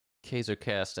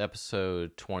KZerCast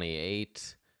episode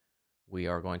 28. We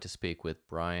are going to speak with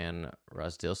Brian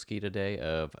Rozdilski today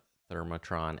of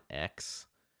Thermatron X.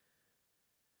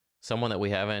 Someone that we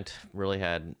haven't really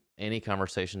had any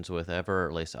conversations with ever,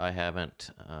 at least I haven't.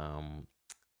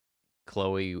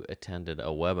 Chloe attended a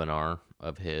webinar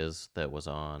of his that was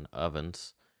on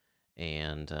ovens,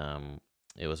 and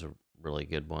it was a really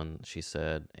good one, she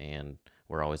said, and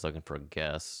we're always looking for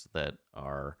guests that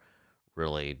are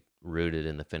really rooted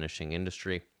in the finishing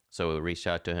industry. So we reached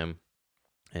out to him,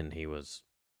 and he was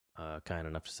kind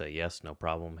enough to say yes, no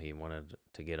problem. He wanted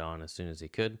to get on as soon as he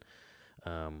could.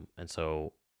 And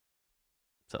so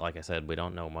like I said, we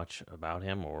don't know much about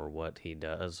him or what he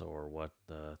does or what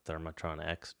the Thermatron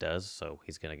X does. So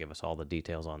he's going to give us all the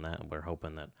details on that, and we're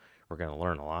hoping that we're going to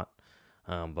learn a lot.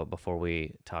 But before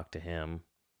we talk to him,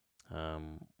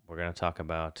 we're going to talk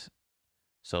about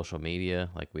social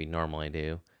media like we normally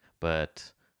do,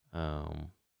 but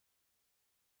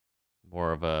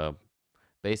more of a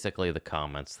basically the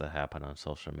comments that happen on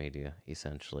social media.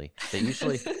 Essentially,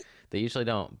 they usually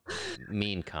don't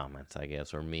mean comments, I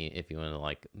guess, or mean, if you want to,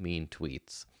 like, mean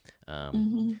tweets.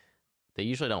 They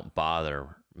usually don't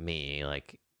bother me,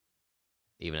 like,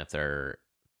 even if they're,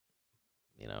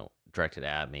 directed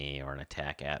at me or an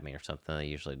attack at me or something. I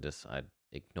usually I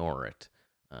ignore it.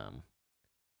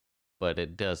 But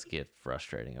it does get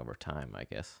frustrating over time, I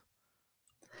guess.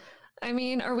 I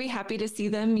mean, are we happy to see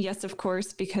them? Yes, of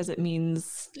course, because it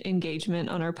means engagement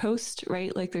on our post,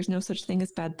 right? Like, there's no such thing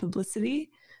as bad publicity.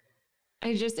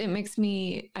 It makes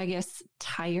me, I guess,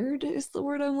 tired is the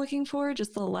word I'm looking for.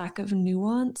 Just the lack of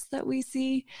nuance that we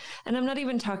see. And I'm not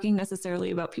even talking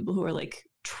necessarily about people who are like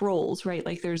trolls, right?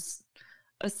 Like, there's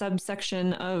a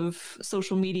subsection of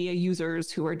social media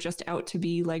users who are just out to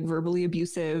be like verbally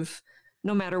abusive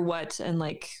no matter what. And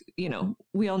like,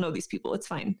 we all know these people. It's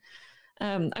fine.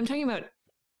 I'm talking about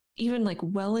even like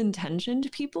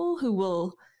well-intentioned people who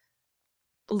will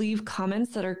leave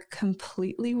comments that are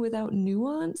completely without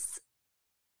nuance.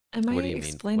 Am I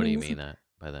explaining? What do you mean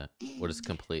by that? What does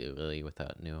completely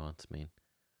without nuance mean?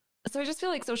 So I just feel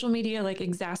like social media like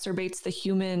exacerbates the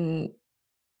human,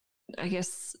 I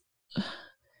guess,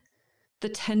 the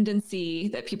tendency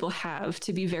that people have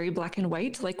to be very black and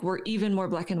white. Like, we're even more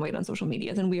black and white on social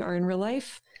media than we are in real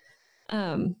life.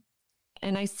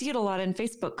 And I see it a lot in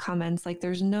Facebook comments. Like,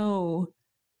 there's no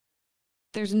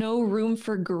room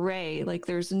for gray. Like,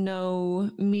 there's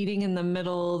no meeting in the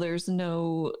middle. There's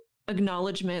no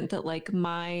acknowledgement that like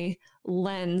my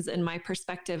lens and my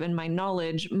perspective and my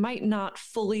knowledge might not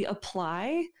fully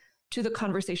apply to the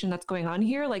conversation that's going on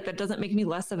here. Like, that doesn't make me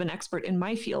less of an expert in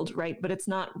my field, right? But it's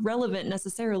not relevant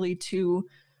necessarily to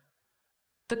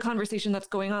the conversation that's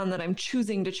going on that I'm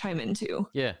choosing to chime into.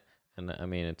 Yeah. And I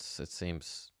mean, it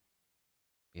seems,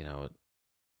 it's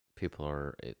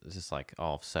just like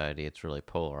all of society, it's really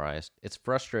polarized. It's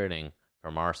frustrating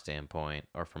from our standpoint,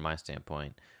 or from my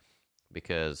standpoint,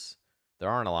 because there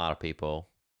aren't a lot of people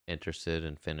interested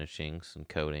in finishings and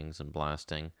coatings and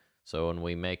blasting. So when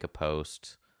we make a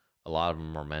post, a lot of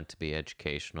them are meant to be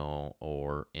educational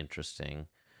or interesting.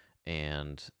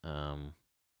 And on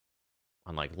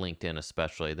like LinkedIn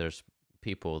especially, there's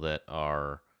people that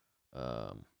are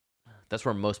that's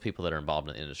where most people that are involved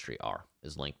in the industry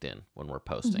is LinkedIn when we're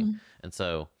posting. Mm-hmm. And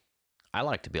so I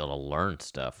like to be able to learn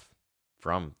stuff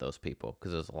from those people,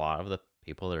 because there's a lot of the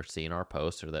people that are seeing our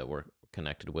posts or that we're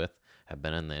connected with have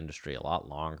been in the industry a lot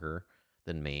longer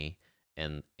than me,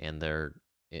 and they're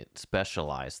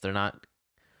specialized. They're not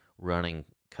running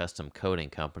custom coating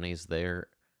companies. They're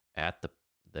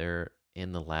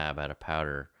in the lab at a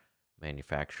powder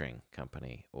manufacturing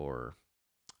company or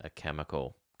a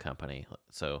chemical company.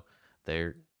 So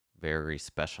they're very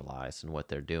specialized in what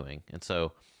they're doing. And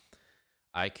so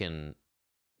I can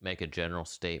make a general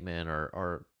statement,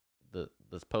 or the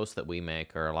posts that we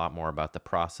make are a lot more about the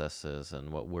processes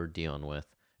and what we're dealing with.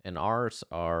 And ours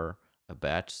are a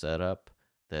batch setup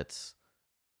that's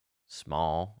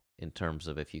small in terms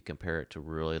of if you compare it to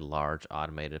really large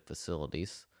automated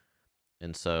facilities.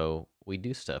 And so we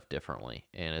do stuff differently,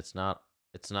 and it's not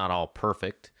all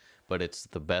perfect, but it's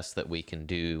the best that we can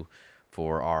do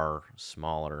for our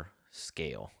smaller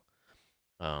scale.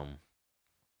 And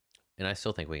I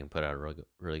still think we can put out a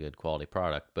really good quality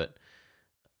product, but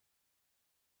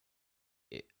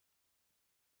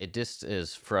it just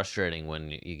is frustrating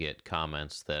when you get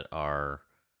comments that are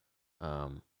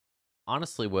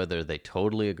honestly, whether they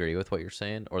totally agree with what you're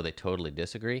saying or they totally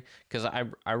disagree, because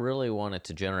I really wanted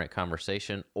to generate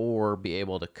conversation or be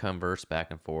able to converse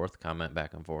back and forth, comment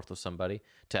back and forth with somebody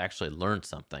to actually learn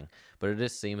something. But it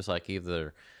just seems like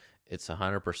either it's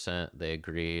 100% they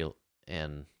agree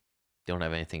and don't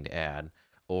have anything to add,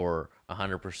 or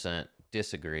 100%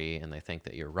 disagree and they think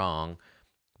that you're wrong,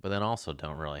 but then also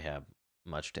don't really have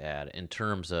much to add in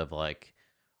terms of like,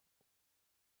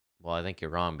 well, I think you're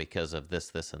wrong because of this,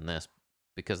 this, and this,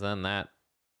 because then that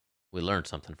we learned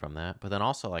something from that. But then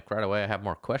also, like, right away, I have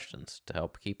more questions to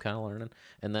help keep kind of learning.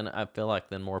 And then I feel like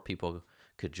then more people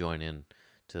could join in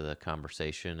to the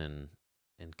conversation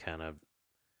and kind of,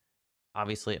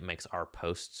 obviously it makes our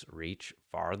posts reach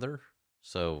farther.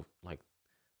 So like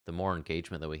the more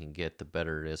engagement that we can get, the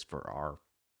better it is for our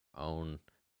own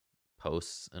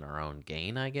posts and our own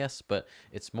gain, I guess. But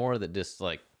it's more that just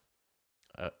like,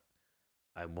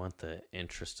 I want the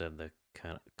interest of the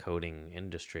kind of coding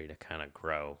industry to kind of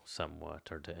grow somewhat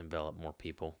or to envelop more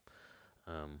people.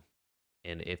 And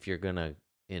if you're going to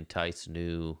entice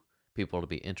new people to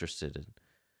be interested in,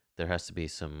 there has to be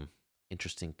some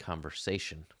interesting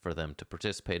conversation for them to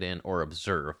participate in or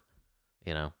observe,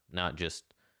 not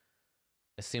just,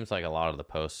 it seems like a lot of the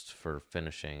posts for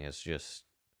finishing is just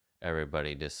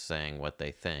everybody just saying what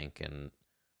they think and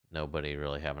nobody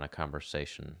really having a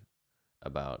conversation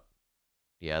about,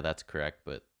 yeah, that's correct,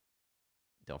 but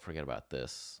don't forget about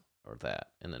this or that.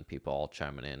 And then people all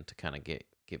chiming in to kind of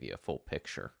give you a full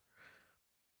picture.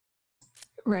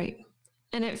 Right.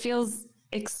 And it feels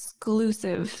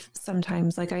exclusive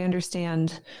sometimes. Like I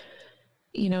understand,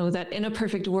 that in a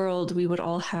perfect world, we would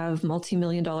all have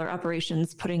multi-million-dollar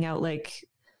operations putting out like,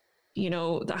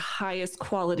 the highest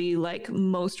quality, like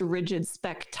most rigid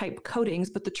spec type coatings.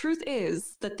 But the truth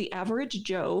is that the average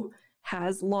Joe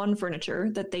has lawn furniture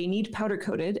that they need powder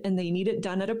coated and they need it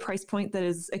done at a price point that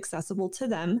is accessible to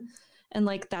them. And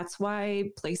like, that's why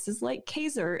places like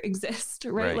Kaiser exist,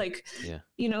 right? Like, yeah.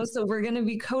 So we're going to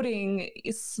be coating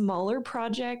smaller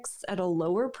projects at a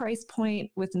lower price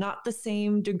point with not the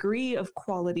same degree of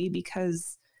quality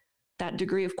because that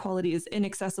degree of quality is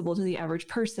inaccessible to the average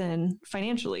person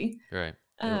financially. Right.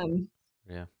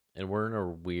 Yeah. And we're in a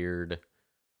weird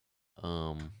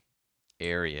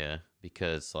area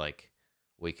because like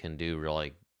we can do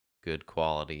really good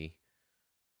quality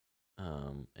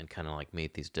and kind of like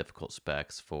meet these difficult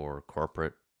specs for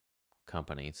corporate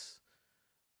companies,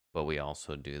 but we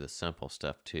also do the simple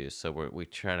stuff too. So we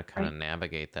try to kind of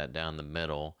navigate that down the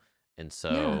middle. And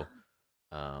so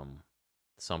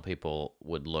some people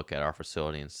would look at our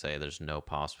facility and say there's no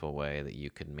possible way that you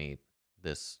could meet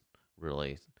this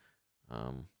really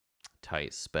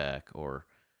tight spec, or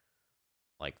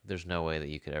like there's no way that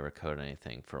you could ever code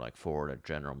anything for like Ford or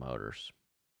General Motors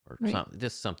or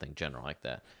just something general like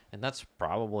that. And that's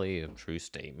probably a true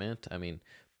statement. I mean,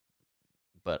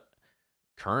 but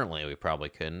currently we probably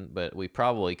couldn't, but we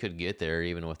probably could get there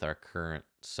even with our current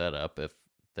setup if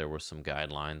there were some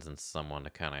guidelines and someone to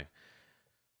kind of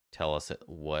tell us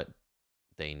what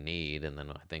they need, and then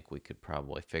I think we could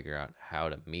probably figure out how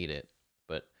to meet it.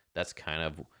 But that's kind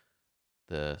of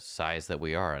the size that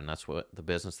we are, and that's what the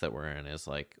business that we're in is.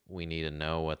 Like, we need to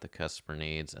know what the customer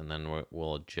needs, and then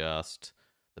we'll adjust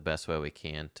the best way we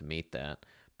can to meet that.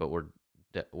 But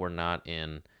we're not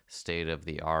in state of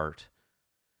the art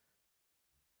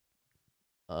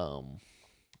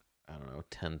I don't know,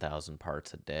 10,000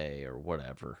 parts a day or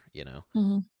whatever,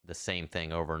 Mm-hmm. the same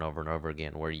thing over and over and over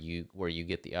again, where you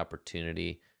get the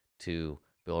opportunity to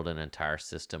build an entire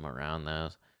system around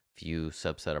those few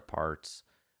subset of parts,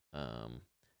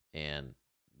 and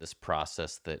this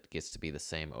process that gets to be the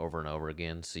same over and over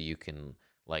again. So you can,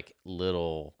 like,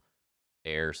 little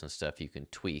errors and stuff you can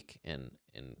tweak and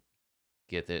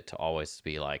get it to always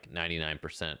be like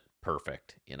 99%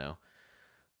 perfect,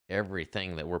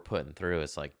 everything that we're putting through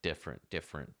is like different,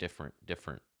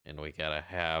 and we gotta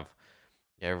have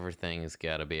everything's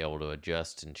got to be able to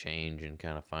adjust and change and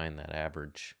kind of find that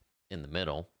average in the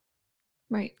middle,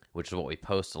 right? Which is what we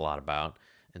post a lot about.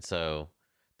 And so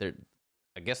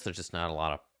I guess there's just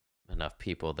not enough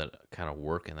people that kind of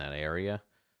work in that area.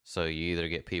 So you either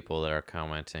get people that are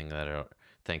commenting that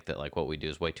think that like what we do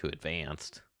is way too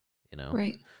advanced,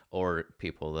 right, or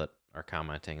people that are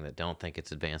commenting that don't think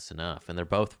it's advanced enough, and they're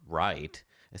both right.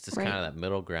 It's just kind of that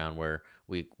middle ground where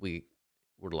we're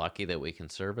lucky that we can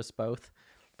service both,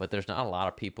 but there's not a lot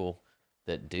of people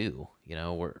that do.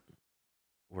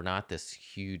 We're not this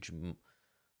huge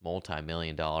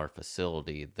multi-million-dollar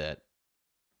facility that,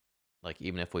 like,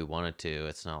 even if we wanted to,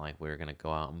 it's not like we're going to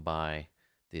go out and buy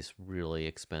this really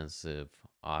expensive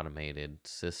automated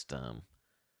system,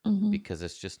 because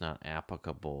it's just not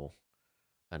applicable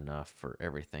enough for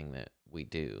everything that we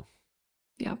do.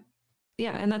 Yeah.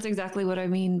 And that's exactly what I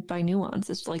mean by nuance.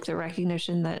 It's like the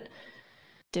recognition that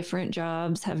different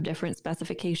jobs have different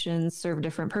specifications, serve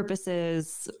different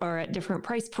purposes, are at different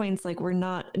price points. Like,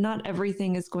 not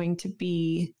everything is going to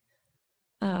be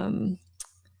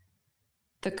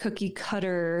the cookie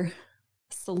cutter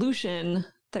solution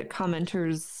that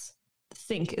commenters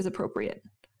think is appropriate.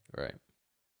 Right.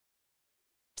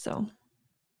 So,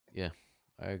 yeah,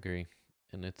 I agree.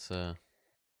 And it's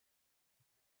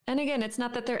and again, it's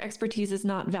not that their expertise is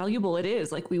not valuable. It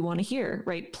is, like, we want to hear,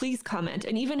 right? Please comment.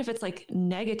 And even if it's like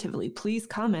negatively, please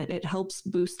comment. It helps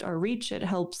boost our reach. It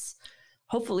helps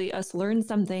hopefully us learn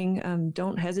something.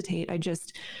 Don't hesitate.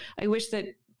 I wish that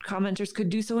commenters could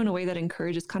do so in a way that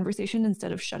encourages conversation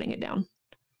instead of shutting it down.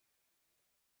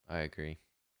 I agree.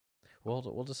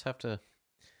 We'll just have to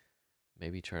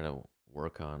maybe try to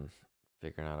work on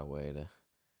figuring out a way to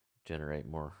generate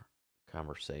more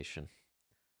conversation.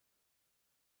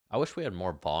 I wish we had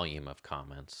more volume of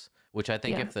comments, which I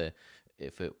think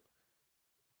if the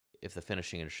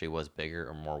finishing industry was bigger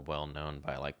or more well known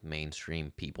by like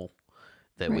mainstream people,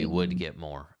 that we would get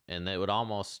more. And it would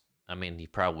almost, I mean, you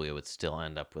probably would still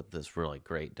end up with this really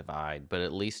great divide, but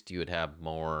at least you would have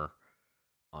more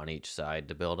on each side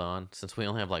to build on. Since we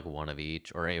only have like one of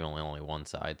each, or even only one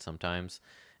side sometimes,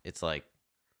 it's like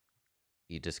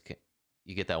you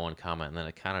get that one comment and then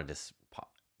it kind of just,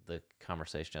 the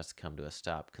conversation has to come to a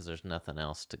stop because there's nothing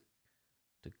else to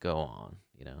go on,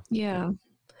 you know? Yeah.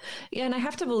 Yeah, and I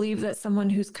have to believe that someone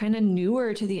who's kind of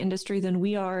newer to the industry than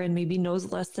we are and maybe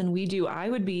knows less than we do, I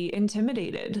would be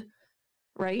intimidated,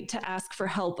 right, to ask for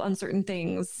help on certain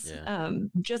things,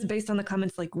 just based on the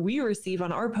comments like we receive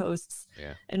on our posts.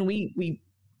 Yeah. And we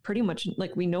pretty much,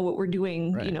 like, we know what we're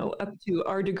doing, you know, up to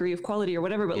our degree of quality or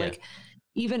whatever. But like,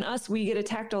 even us, we get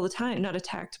attacked all the time. Not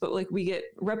attacked, but like we get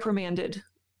reprimanded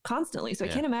constantly. So I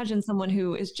can't imagine someone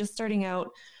who is just starting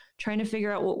out, trying to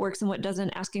figure out what works and what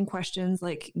doesn't, asking questions,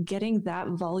 like getting that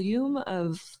volume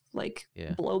of like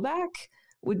blowback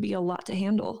would be a lot to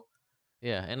handle.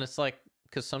 Yeah. And it's like,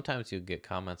 because sometimes you get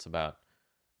comments about,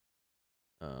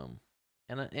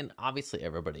 and obviously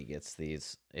everybody gets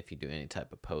these if you do any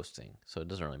type of posting. So it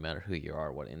doesn't really matter who you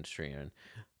are, what industry you're in,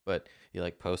 but you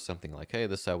like post something like, hey,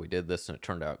 this is how we did this and it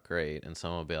turned out great. And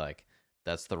someone will be like,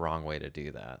 that's the wrong way to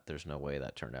do that. There's no way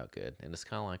that turned out good. And it's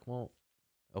kind of like, well,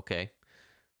 okay,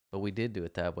 but we did do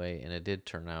it that way and it did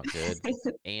turn out good.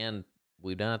 And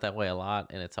we've done it that way a lot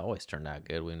and it's always turned out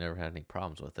good. We've never had any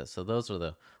problems with it. So those are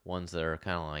the ones that are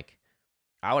kind of like,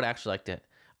 I would actually like to,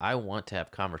 I want to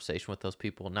have conversation with those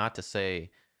people, not to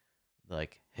say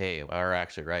like, hey, we're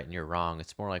actually right and you're wrong.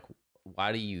 It's more like,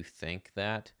 why do you think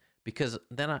that? Because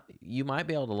then you might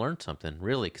be able to learn something,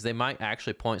 really, because they might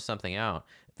actually point something out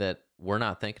that we're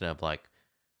not thinking of, like,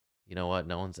 you know what,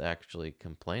 no one's actually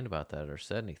complained about that or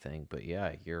said anything, but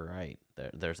yeah, you're right.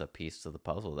 There's a piece to the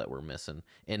puzzle that we're missing.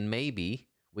 And maybe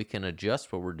we can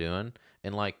adjust what we're doing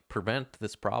and like prevent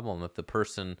this problem if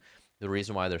the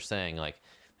reason why they're saying like,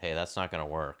 hey, that's not going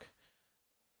to work,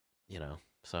 you know?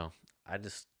 So I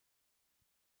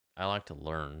like to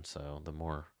learn. So the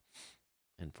more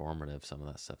informative some of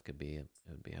that stuff could be, it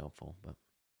would be helpful. But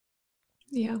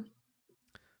yeah.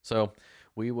 So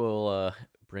we will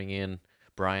bring in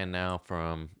Brian now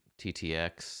from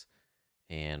TTX,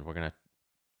 and we're going to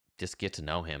just get to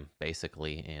know him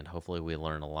basically, and hopefully we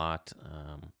learn a lot.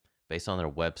 Based on their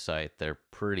website, they're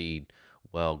pretty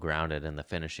well grounded in the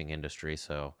finishing industry,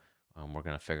 so we're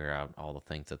going to figure out all the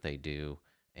things that they do,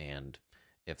 and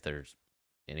if there's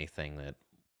anything that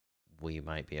we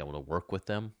might be able to work with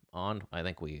them on. I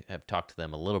think we have talked to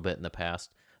them a little bit in the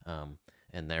past, and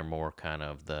they're more kind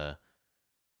of the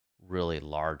really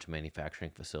large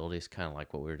manufacturing facilities, kind of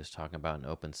like what we were just talking about in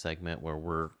open segment, where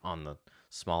we're on the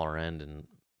smaller end and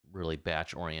really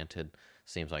batch oriented.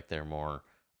 Seems like they're more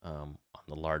on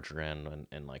the larger end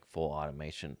and like full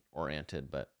automation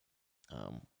oriented, but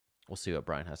we'll see what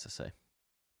Brian has to say.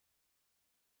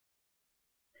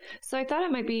 So I thought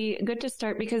it might be good to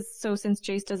start since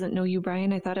Jace doesn't know you,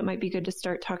 Brian, I thought it might be good to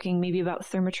start talking maybe about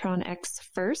Thermotron X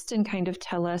first and kind of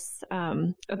tell us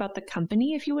about the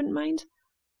company, if you wouldn't mind.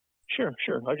 Sure.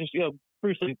 I'll just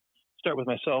briefly start with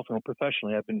myself. And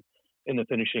professionally, I've been in the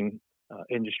finishing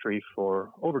industry for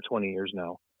over 20 years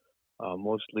now,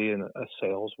 mostly in a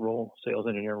sales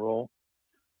engineer role.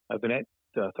 I've been at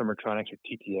Thermotronics or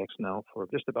TTX now for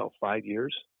just about 5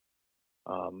 years.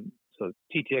 So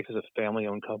TTX is a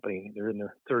family-owned company. They're in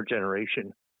their third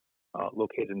generation,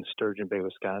 located in Sturgeon Bay,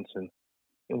 Wisconsin.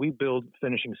 And we build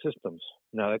finishing systems.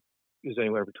 Now, that is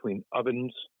anywhere between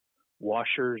ovens,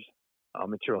 washers,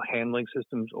 material handling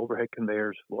systems, overhead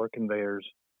conveyors, floor conveyors,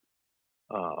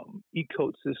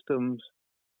 e-coat systems.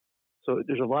 So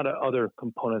there's a lot of other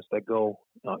components that go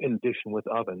in addition with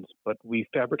ovens. But we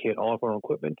fabricate all of our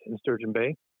equipment in Sturgeon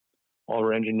Bay. All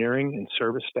our engineering and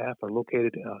service staff are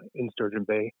located in Sturgeon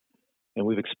Bay. And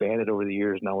we've expanded over the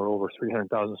years. Now we're over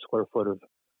 300,000 square foot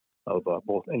of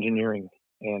both engineering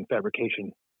and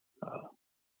fabrication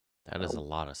That is a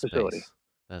lot of facility. space.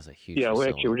 That is a huge Yeah,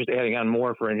 facility. we're just adding on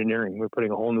more for engineering. We're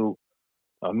putting a whole new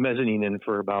mezzanine in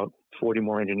for about 40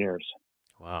 more engineers.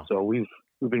 Wow. So we've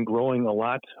been growing a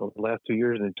lot over the last 2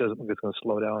 years, and it doesn't look like it's going to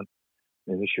slow down.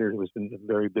 And this year has been a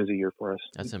very busy year for us.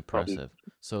 That's Probably, impressive.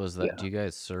 So is that, yeah. do you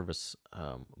guys service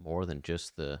more than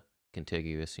just the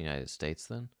contiguous United States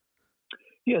then?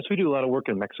 Yes, we do a lot of work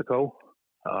in Mexico,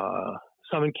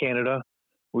 some in Canada.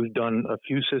 We've done a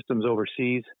few systems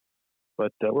overseas,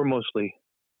 but we're mostly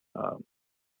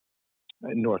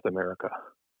in North America.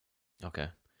 Okay.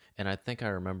 And I think I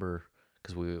remember,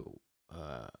 because we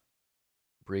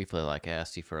briefly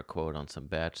asked you for a quote on some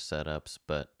batch setups,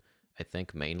 but I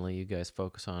think mainly you guys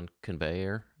focus on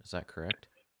conveyor. Is that correct?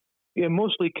 Yeah,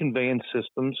 mostly conveyance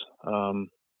systems.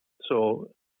 So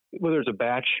whether it's a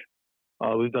batch,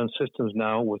 we've done systems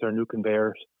now with our new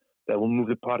conveyors that will move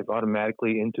the product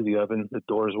automatically into the oven. The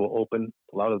doors will open,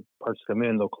 allow the parts to come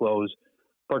in, they'll close.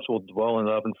 Parts will dwell in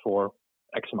the oven for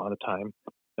X amount of time,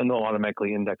 and they'll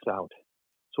automatically index out.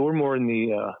 So we're more in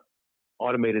the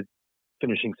automated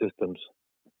finishing systems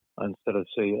instead of,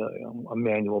 say, a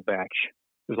manual batch.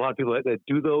 There's a lot of people that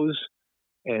do those,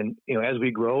 and as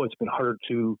we grow, it's been harder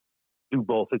to do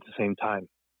both at the same time.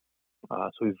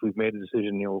 So we've made a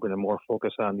decision. We're going to more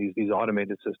focus on these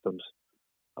automated systems.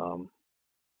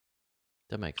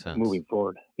 That makes sense. Moving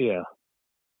forward, yeah.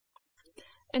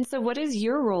 And so, what is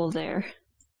your role there?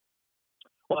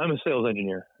 Well, I'm a sales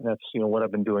engineer, and that's what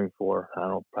I've been doing for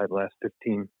probably the last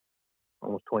 15,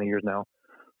 almost 20 years now.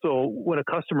 So when a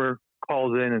customer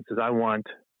calls in and says, "I want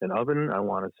an oven, I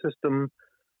want a system,"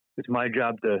 it's my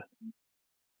job to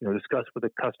discuss with the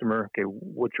customer. Okay,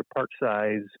 what's your part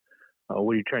size?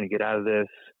 What are you trying to get out of this?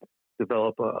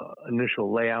 Develop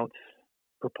initial layouts,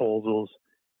 proposals,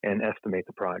 and estimate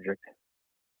the project.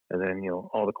 And then,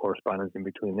 all the correspondence in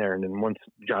between there. And then once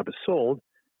the job is sold,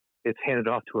 it's handed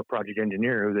off to a project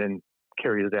engineer who then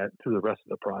carries that through the rest of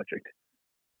the project.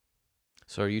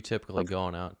 So are you typically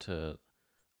going out to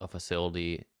a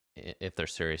facility if they're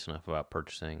serious enough about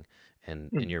purchasing and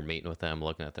you're meeting with them,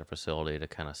 looking at their facility to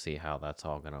kind of see how that's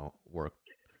all going to work?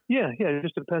 Yeah, it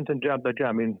just depends on job by job.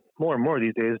 I mean, more and more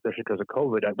these days, especially because of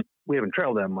COVID, we haven't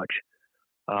traveled that much.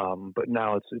 But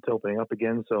now it's opening up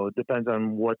again, so it depends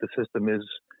on what the system is.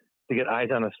 To get eyes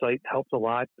on a site helps a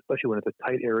lot, especially when it's a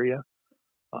tight area.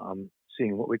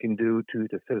 Seeing what we can do to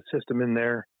fit a system in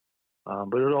there.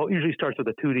 But it all usually starts with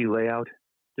a 2D layout,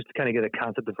 just to kind of get a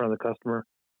concept in front of the customer.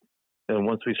 And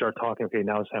once we start talking, okay,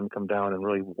 now it's time to come down and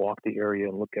really walk the area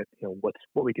and look at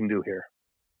what we can do here.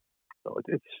 So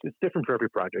it's different for every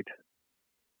project.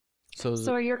 So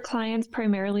are your clients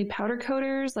primarily powder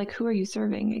coaters? Who are you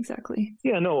serving exactly?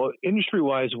 Yeah, no,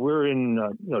 industry-wise, we're in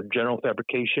general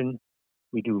fabrication.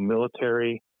 We do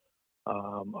military,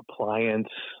 appliance,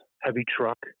 heavy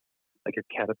truck, like your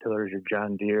Caterpillars, your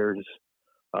John Deeres.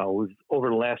 We've over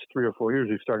the last 3 or 4 years,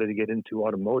 we've started to get into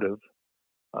automotive.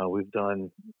 We've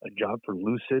done a job for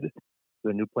Lucid,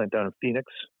 the new plant down in Phoenix,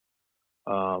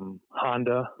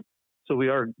 Honda. So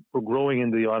we're growing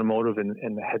into the automotive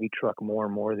and the heavy truck more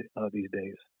and more these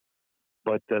days.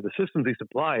 But the systems we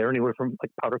supply are anywhere from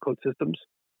powder coat systems,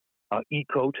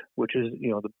 E-coat, which is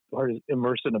the part is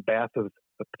immersed in a bath of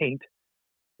paint,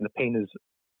 and the paint is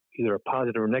either a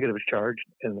positive or negative charge,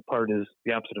 and the part is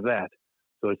the opposite of that.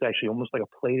 So it's actually almost like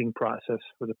a plating process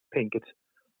where the paint gets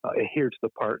adhered to the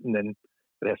part, and then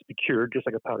it has to be cured just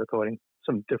like a powder coating,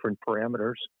 some different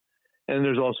parameters. And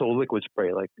there's also liquid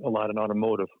spray, like a lot in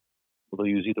automotive. They'll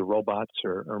use either robots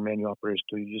or manual operators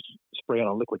to just spray on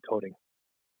a liquid coating.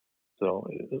 So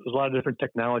there's a lot of different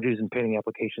technologies and painting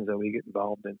applications that we get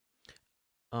involved in.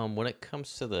 When it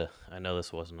comes to I know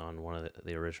this wasn't on one of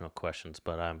the original questions,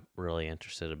 but I'm really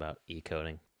interested about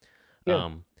e-coating. Yeah.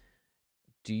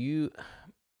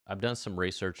 I've done some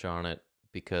research on it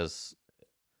because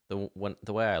the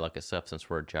way I look at stuff, since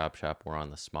we're a job shop, we're on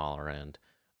the smaller end.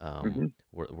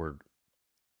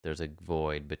 There's a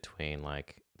void between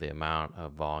the amount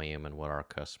of volume and what our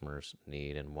customers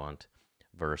need and want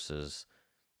versus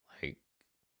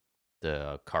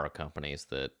the car companies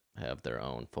that have their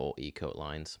own full e-coat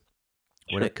lines.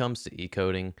 Sure. When it comes to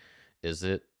e-coating, is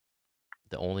it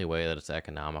the only way that it's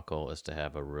economical is to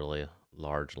have a really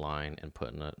large line and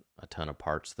putting a ton of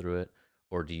parts through it?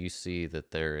 Or do you see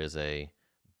that there is a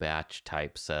batch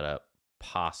type setup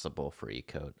possible for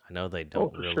e-coat? I know they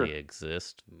don't really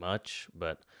exist much,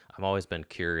 but I've always been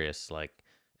curious,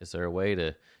 is there a way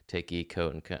to take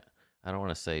e-coat and, I don't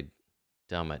want to say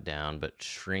dumb it down, but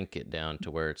shrink it down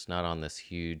to where it's not on this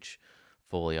huge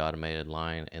fully automated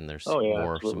line and there's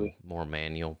more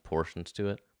manual portions to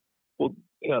it? Well,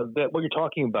 that what you're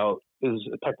talking about is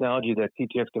a technology that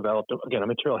TTX developed. Again, a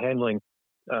material handling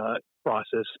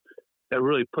process that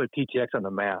really put TTX on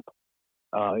the map.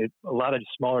 A lot of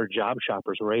smaller job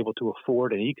shoppers were able to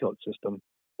afford an E-coat system,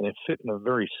 and it fit in a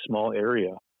very small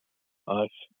area.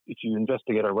 If you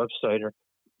investigate our website,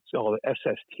 it's called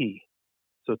SST.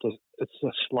 So it's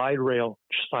a slide rail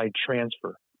side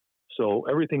transfer. So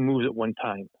everything moves at one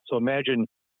time. So imagine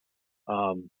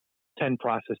 10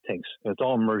 process tanks, and it's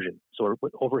all immersion. So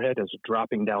overhead is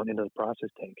dropping down into the process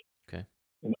tank. Okay.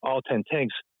 And all 10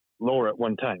 tanks lower at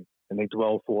one time, and they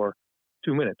dwell for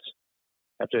 2 minutes.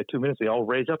 After that 2 minutes, they all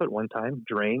raise up at one time,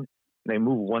 drain, and they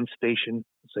move one station,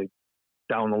 say,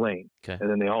 down the lane. Okay. And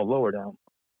then they all lower down.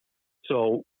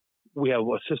 So we have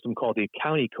a system called the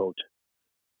Account E-coat.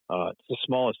 It's the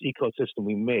smallest E-coat system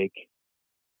we make.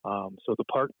 So the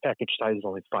part package size is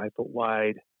only 5 foot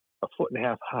wide, 1.5 foot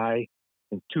high,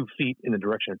 and 2 feet in the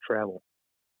direction of travel.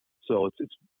 So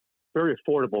it's very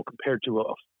affordable compared to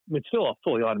it's still a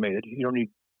fully automated. You don't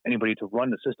need anybody to run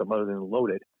the system other than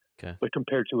load it. Okay. But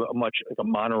compared to a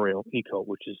monorail E-coat,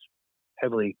 which is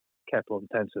heavily capital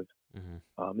intensive,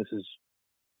 this is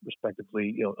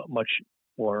respectively a much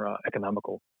more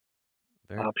economical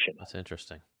option. That's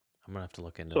interesting. I'm gonna have to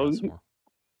look into that some more.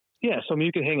 Yeah, so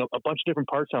you can hang a bunch of different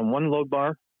parts on one load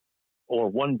bar, or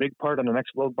one big part on the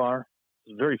next load bar.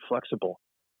 It's a very flexible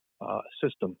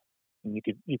system, and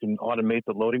you can automate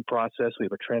the loading process. We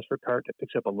have a transfer cart that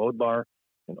picks up a load bar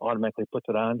and automatically puts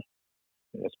it on.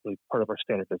 And that's really part of our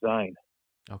standard design.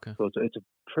 Okay. So it's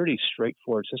a pretty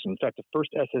straightforward system. In fact, the first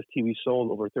SST we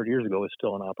sold over 30 years ago is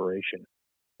still in operation.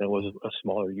 And it was a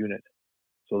smaller unit.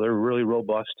 So they're really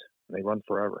robust and they run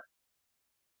forever.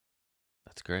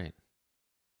 That's great.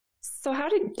 So how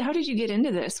did you get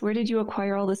into this? Where did you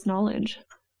acquire all this knowledge?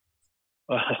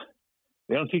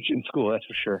 They don't teach it in school, that's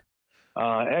for sure.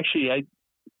 Actually,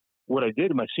 what I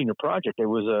did in my senior project,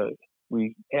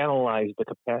 we analyzed the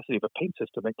capacity of a paint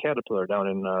system at Caterpillar down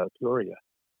in Peoria.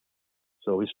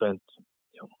 So we spent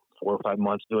 4 or 5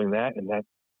 months doing that, and that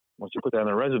once you put that on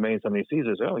a resume and somebody sees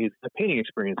it, oh, he's got painting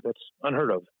experience. That's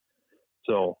unheard of.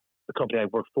 So the company I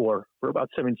worked for about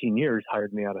 17 years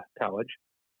hired me out of college,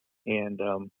 and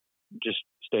just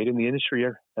stayed in the industry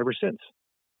ever since.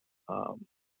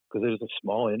 Because it is a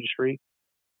small industry,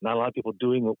 not a lot of people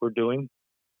doing what we're doing,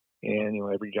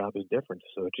 and every job is different.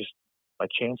 So it just by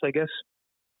chance, I guess,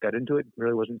 got into it.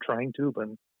 Really wasn't trying to, but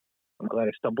I'm glad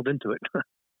I stumbled into it.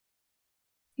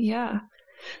 Yeah.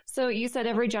 So you said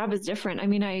every job is different. I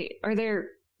mean, are there,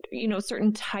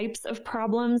 certain types of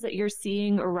problems that you're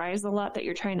seeing arise a lot that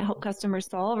you're trying to help customers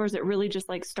solve? Or is it really just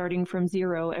like starting from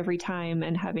zero every time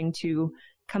and having to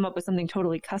come up with something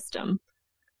totally custom?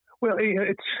 Well,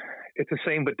 it's the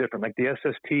same but different. Like the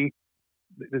SST,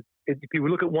 if you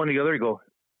look at one or the other, you go,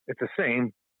 it's the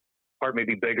same. Part may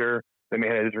be bigger. They may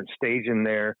have a different stage in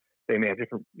there. They may have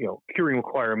different, curing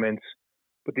requirements.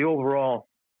 But the overall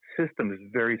system is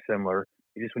very similar.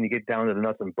 It's just when you get down to the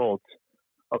nuts and bolts,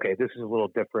 okay, this is a little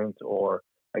different. Or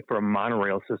like for a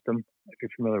monorail system, if you're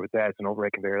familiar with that, it's an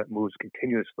overhead conveyor that moves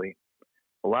continuously.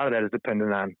 A lot of that is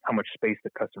dependent on how much space the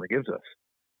customer gives us.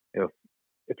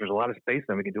 If there's a lot of space,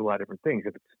 then we can do a lot of different things.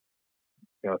 If it's,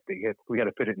 we got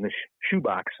to fit it in the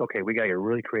shoebox, okay, we got to get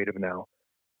really creative now.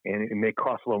 And it may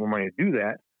cost a little more money to do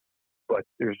that, but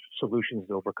there's solutions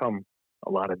to overcome a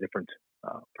lot of different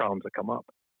problems that come up.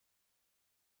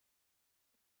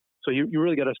 So you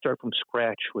really got to start from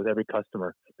scratch with every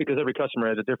customer, because every customer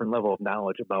has a different level of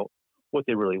knowledge about what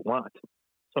they really want.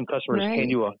 Some customers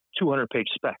hand you a 200-page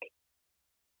spec.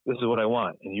 This is what I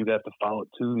want, and you have to follow it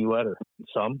to the letter.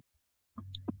 Some,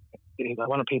 I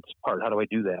want to paint this part. How do I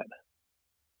do that?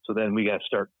 So then we got to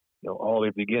start, all the way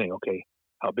at the beginning. Okay,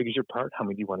 how big is your part? How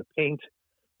many do you want to paint?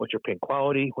 What's your paint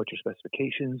quality? What's your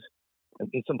specifications?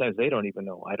 And sometimes they don't even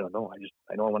know. I don't know.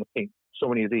 I know I want to paint so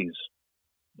many of these.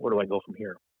 Where do I go from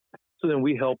here? So then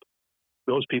we help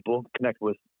those people connect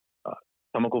with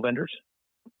chemical vendors,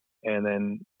 and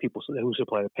then people who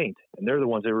supply the paint. And they're the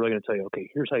ones that are really going to tell you, okay,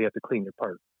 here's how you have to clean your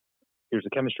part. Here's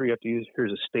the chemistry you have to use.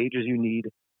 Here's the stages you need.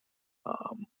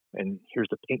 And here's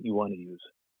the paint you want to use.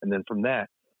 And then from that,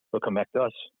 they'll come back to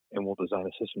us, and we'll design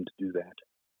a system to do that.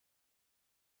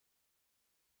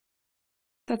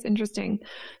 That's interesting.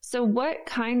 So what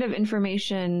kind of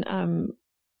information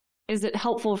is it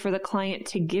helpful for the client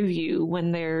to give you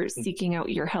when they're seeking out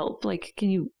your help? Like, can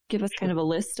you give us kind of a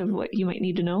list of what you might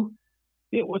need to know?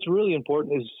 Yeah, what's really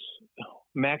important is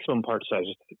maximum part size.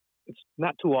 It's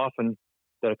not too often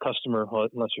that a customer,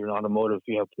 unless you're in automotive,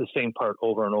 you have the same part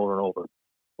over and over and over.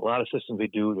 A lot of systems they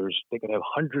can have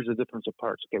hundreds of different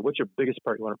parts. Okay, what's your biggest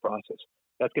part you want to process?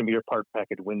 That's going to be your part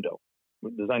package window.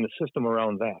 We design a system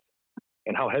around that.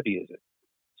 and how heavy is it.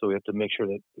 So we have to make sure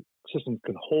that the system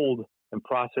can hold and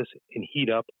process and heat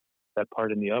up that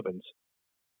part in the ovens.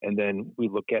 And then we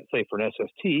look at, say, for an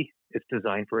SST, it's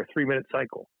designed for a 3-minute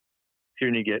cycle. So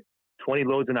you're going to get 20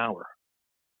 loads an hour,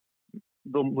 a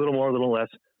little more, a little less.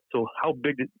 So how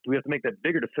big do we have to make that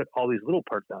bigger to fit all these little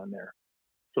parts on there?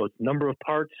 So it's number of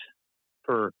parts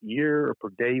per year or per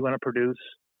day you want to produce,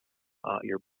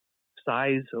 your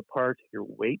size of part, your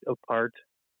weight of part,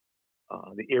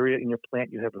 the area in your plant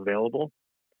you have available.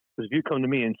 Because if you come to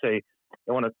me and say,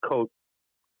 I want to coat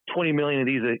 20 million of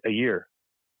these a year,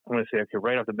 I'm going to say, okay,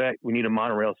 right off the bat, we need a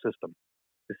monorail system.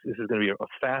 This is going to be a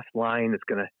fast line that's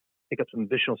going to take up some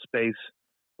additional space.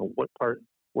 What part,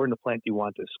 where in the plant do you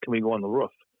want this? Can we go on the roof?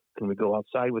 Can we go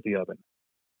outside with the oven?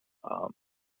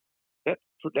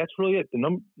 That's really it.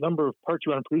 The number of parts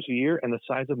you want to produce a year and the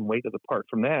size and weight of the part.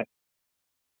 From that,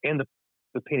 and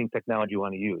the painting technology you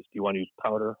want to use. Do you want to use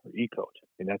powder or e-coat?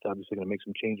 And that's obviously going to make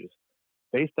some changes.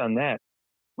 Based on that,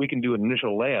 we can do an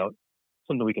initial layout,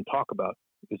 something we can talk about.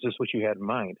 Is this what you had in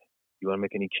mind? Do you want to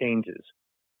make any changes?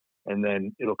 And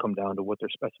then it'll come down to what their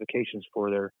specifications for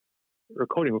their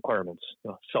coating requirements.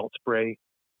 Salt spray,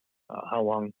 how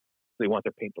long they want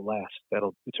their paint to last.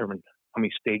 That'll determine how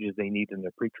many stages they need in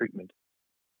their pre-treatment.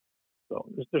 So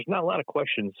there's not a lot of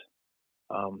questions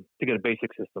to get a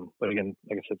basic system. But again,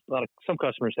 like I said, some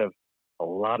customers have a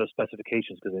lot of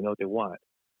specifications because they know what they want.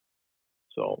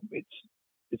 So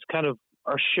it's kind of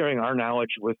our sharing our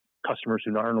knowledge with customers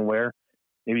who aren't aware.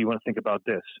 Maybe you want to think about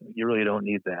this. You really don't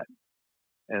need that.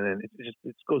 And then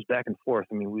it goes back and forth.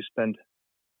 I mean, we spend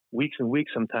weeks and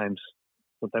weeks, sometimes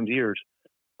years,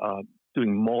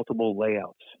 doing multiple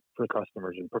layouts for the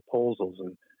customers and proposals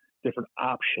and different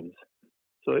options.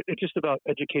 So it's just about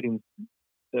educating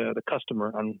the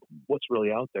customer on what's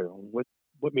really out there, and what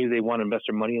maybe they want to invest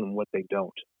their money in and what they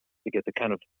don't, to get the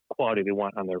kind of quality they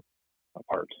want on their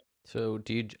parts. So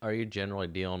are you generally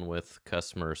dealing with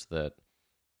customers that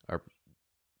are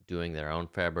doing their own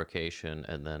fabrication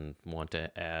and then want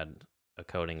to add a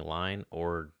coating line,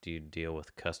 or do you deal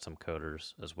with custom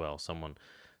coaters as well?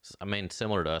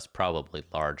 Similar to us, probably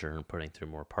larger and putting through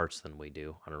more parts than we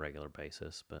do on a regular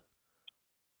basis, but.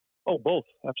 Oh, both.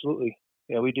 Absolutely.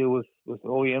 Yeah, we deal with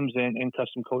OEMs and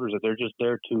custom coaters that they're just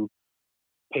there to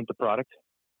paint the product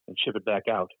and ship it back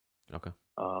out. Okay.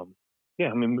 Yeah,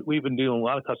 I mean, we've been doing a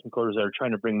lot of custom coaters that are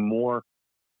trying to bring more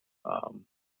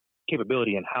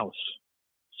capability in-house.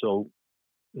 So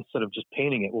instead of just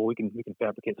painting it, well, we can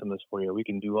fabricate some of this for you. We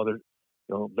can do other,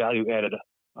 value-added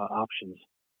options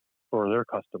for their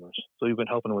customers. So we've been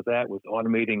helping with that, with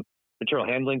automating material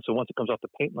handling. So once it comes off the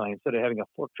paint line, instead of having a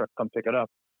fork truck come pick it up,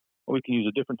 we can use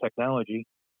a different technology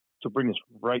to bring this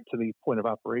right to the point of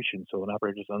operation. So an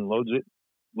operator just unloads it,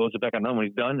 loads it back on when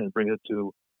he's done, and brings it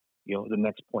to, the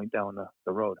next point down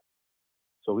the road.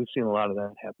 So we've seen a lot of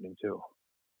that happening too.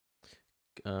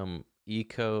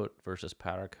 E-coat versus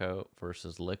powder coat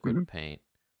versus liquid paint.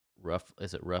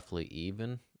 Is it roughly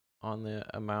even on the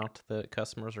amount that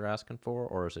customers are asking for,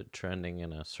 or is it trending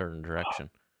in a certain direction?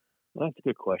 Well, that's a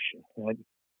good question.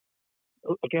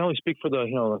 I can only speak for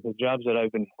the jobs that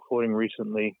I've been quoting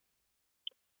recently.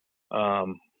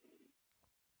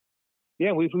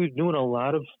 We've been doing a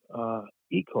lot of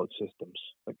e-coat systems,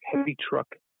 like heavy truck,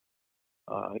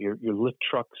 your lift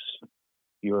trucks,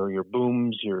 your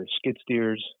booms, your skid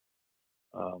steers.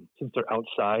 Since they're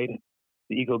outside,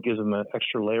 the e-coat gives them an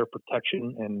extra layer of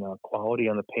protection and quality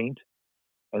on the paint,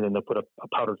 and then they'll put a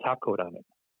powder top coat on it.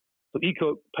 So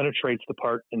e-coat penetrates the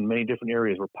part in many different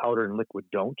areas where powder and liquid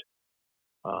don't.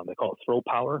 They call it throw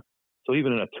power. So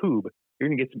even in a tube, you're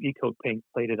going to get some e-coat paint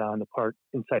plated on the part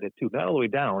inside a tube, not all the way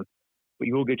down, but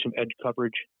you will get some edge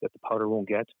coverage that the powder won't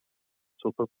get.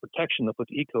 So for protection, they'll put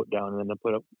the e-coat down, and then they'll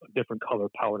put a different color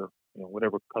powder,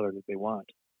 whatever color that they want.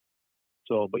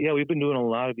 So, but yeah, we've been doing a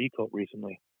lot of e-coat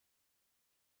recently.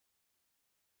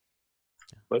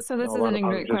 But so this isn't a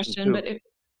great question, too. But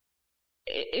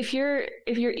if you're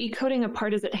e-coating a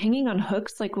part, is it hanging on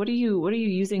hooks? Like, what are you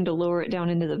using to lower it down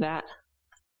into the vat?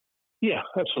 Yeah,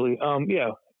 absolutely. Let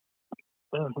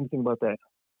me think about that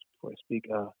before I speak.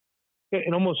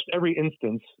 In almost every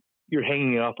instance, you're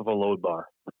hanging it off of a load bar.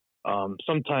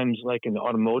 Sometimes, like in the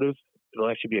automotive, it'll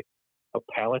actually be a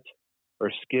pallet or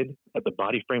a skid that the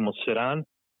body frame will sit on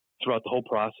throughout the whole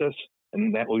process,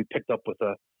 and that will be picked up with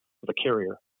a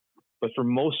carrier. But for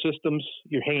most systems,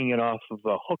 you're hanging it off of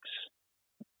hooks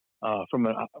from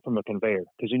a conveyor,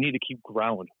 because you need to keep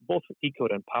ground, both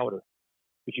e-coat and powder.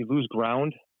 If you lose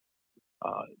ground,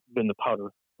 then the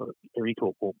powder or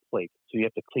e-coat won't flake. So you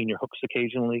have to clean your hooks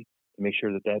occasionally to make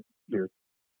sure that you're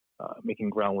making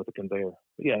ground with the conveyor.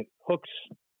 But yeah, hooks,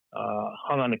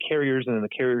 hung on the carriers, and then the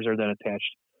carriers are then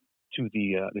attached to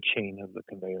the chain of the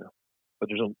conveyor. But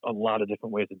there's a lot of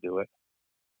different ways to do it.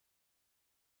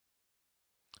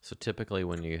 So typically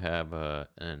when you have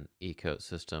an e-coat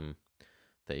system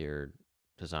that you're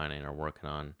designing or working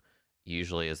on,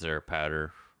 usually is there a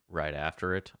powder right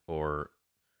after it, or?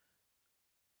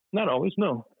 Not always,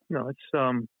 no.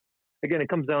 It's again, it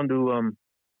comes down to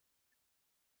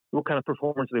what kind of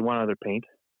performance they want out of their paint.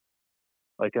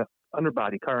 Like a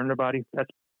car underbody, that's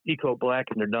e-coat black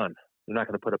and they're done. They're not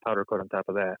going to put a powder coat on top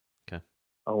of that. Okay.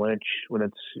 When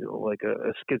it's like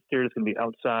a skid steer that's going to be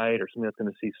outside, or something that's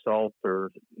going to see salt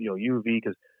or UV,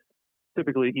 because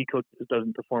typically e-coat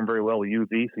doesn't perform very well with UV,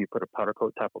 so you put a powder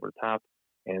coat top over top,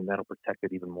 and that'll protect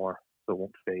it even more, so it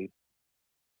won't fade.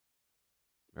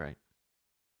 Right.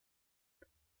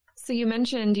 So you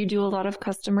mentioned you do a lot of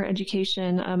customer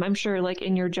education. I'm sure like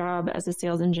in your job as a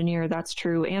sales engineer, that's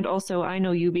true. And also I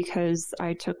know you because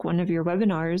I took one of your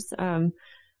webinars.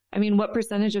 I mean, what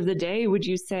percentage of the day would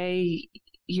you say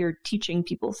you're teaching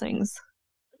people things?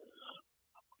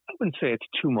 I wouldn't say it's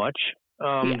too much.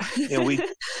 We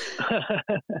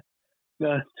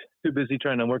too busy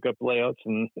trying to work up layouts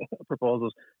and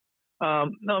proposals. No,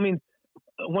 I mean,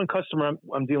 one customer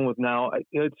I'm dealing with now,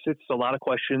 it's a lot of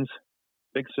questions,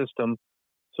 big system,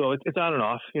 so it's on and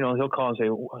off. He'll call and say,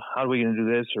 "How are we going to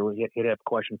do this?" Or he'd have a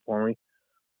question for me.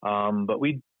 But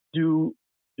we do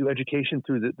education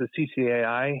through the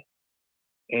CCAI,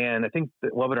 and I think the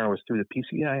webinar was through the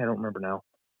PCI. I don't remember now.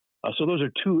 So those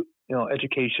are two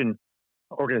education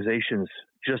organizations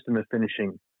just in the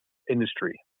finishing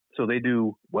industry. So they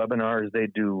do webinars, they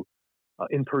do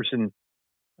in-person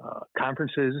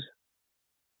conferences.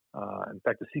 In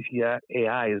fact, the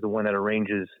CCAI is the one that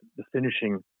arranges the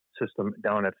finishing system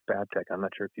down at Fabtech. I'm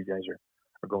not sure if you guys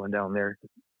are going down there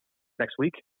next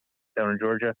week down in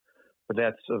Georgia, but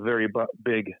that's a very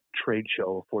big trade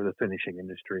show for the finishing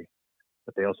industry.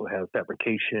 But they also have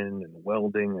fabrication and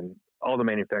welding and all the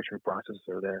manufacturing processes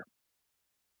are there.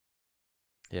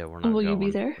 Yeah, we're not. Will going, you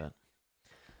be there? But...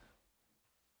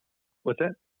 What's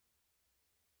that?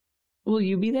 Will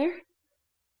you be there?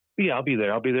 Yeah, I'll be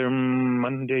there. I'll be there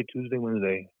Monday, Tuesday,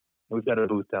 Wednesday. We've got a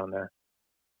booth down there.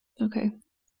 Okay.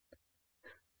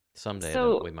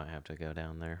 Someday we might have to go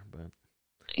down there, but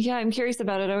yeah, I'm curious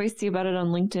about it. I always see about it on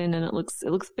LinkedIn, and it looks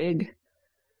big.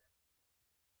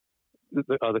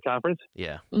 The conference?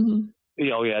 Yeah. Mm-hmm.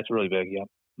 Yeah, oh yeah, it's really big. Yeah.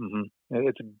 Mm-hmm.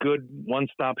 It's a good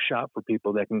one-stop shop for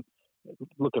people that can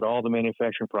look at all the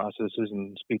manufacturing processes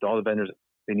and speak to all the vendors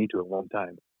they need to at one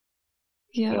time.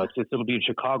 Yeah. It'll be in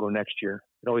Chicago next year.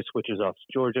 It always switches off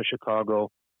Georgia, Chicago,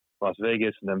 Las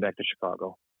Vegas, and then back to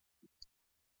Chicago.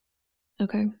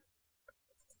 Okay.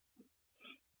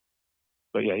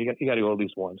 But yeah, you got to go at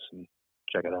least once and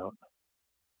check it out.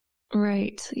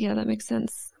 Right. Yeah, that makes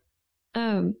sense.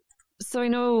 So I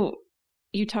know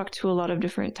you talk to a lot of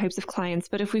different types of clients,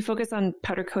 but if we focus on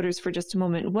powder coaters for just a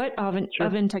moment, what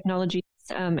oven technologies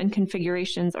and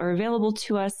configurations are available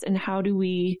to us, and how do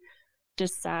we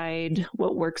decide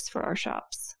what works for our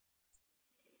shops?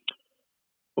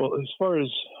 Well, as far as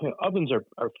ovens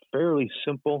are fairly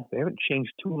simple. They haven't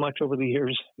changed too much over the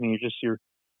years. I mean,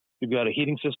 you've got a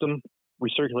heating system,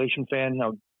 recirculation fan.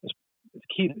 Now, it's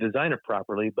key to design it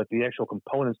properly, but the actual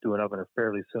components to an oven are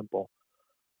fairly simple.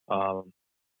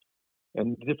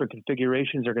 And different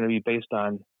configurations are going to be based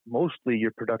on mostly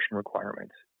your production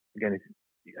requirements. Again,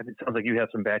 it sounds like you have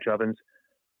some batch ovens.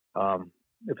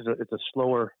 If it's a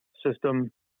slower system,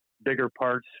 bigger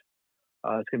parts,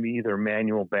 it's going to be either a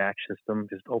manual batch system,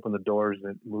 just open the doors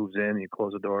and it moves in, and you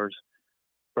close the doors.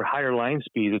 For higher line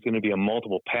speed, it's going to be a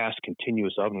multiple pass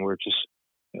continuous oven where it's just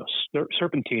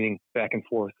serpentining back and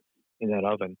forth in that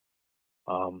oven.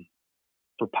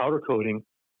 For powder coating,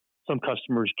 some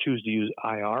customers choose to use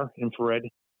IR, infrared,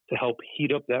 to help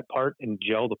heat up that part and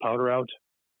gel the powder out.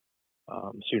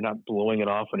 So you're not blowing it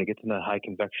off when it gets in that high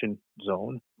convection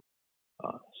zone.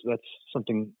 So that's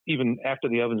something, even after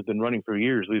the oven's been running for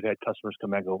years, we've had customers come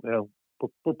back and go,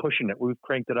 we're pushing it. We've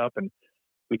cranked it up and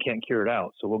we can't cure it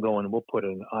out. So we'll go in and we'll put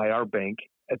an IR bank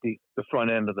at the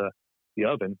front end of the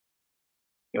oven.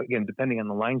 Again, depending on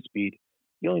the line speed,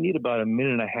 you only need about a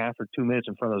minute and a half or 2 minutes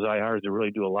in front of those IRs to really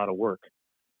do a lot of work.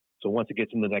 So once it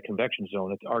gets into that convection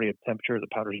zone, it's already at temperature, the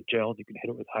powder's gelled, you can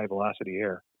hit it with high velocity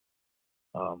air.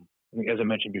 As I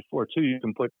mentioned before too, you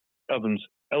can put ovens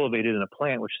elevated in a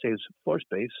plant, which saves floor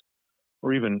space,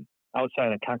 or even outside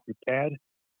on a concrete pad.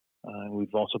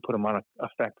 We've also put them on a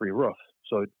factory roof.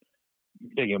 So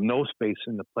you have no space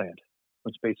in the plant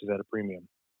when space is at a premium.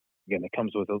 Again, it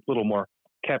comes with a little more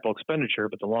capital expenditure,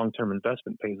 but the long-term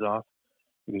investment pays off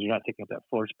because you're not taking up that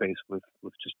floor space with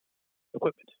just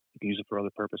equipment. You can use it for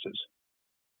other purposes.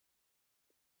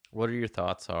 What are your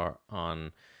thoughts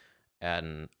on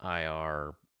adding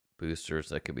IR boosters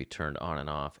that could be turned on and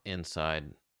off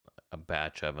inside a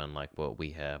batch oven like what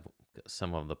we have?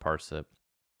 Some of the parts that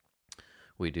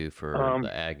we do for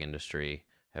the ag industry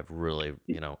have really,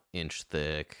 inch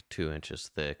thick, 2 inches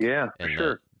thick. Yeah, for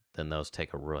sure. Then those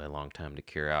take a really long time to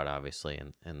cure out, obviously,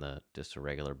 in the just a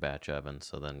regular batch oven.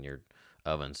 So then your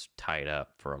oven's tied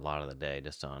up for a lot of the day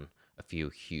just on a few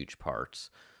huge parts.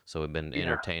 So we've been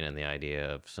entertaining the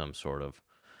idea of some sort of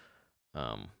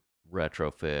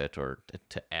retrofit or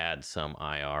to add some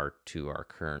IR to our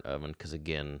current oven. Because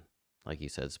again, like you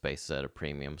said, space is at a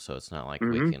premium. So it's not like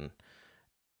we can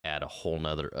add a whole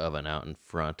nother oven out in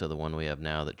front of the one we have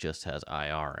now that just has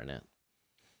IR in it.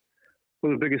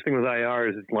 Well, the biggest thing with IR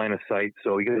is its line of sight.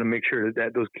 So you got to make sure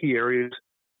that those key areas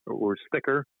where it's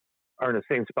thicker are in the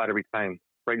same spot every time,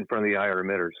 right in front of the IR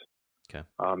emitters. Okay.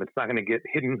 It's not going to get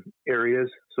hidden areas.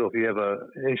 So if you have an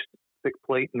inch thick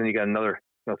plate and then you got another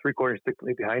 3/4 inch thick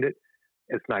plate behind it,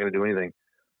 it's not going to do anything.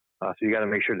 So you got to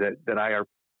make sure that IR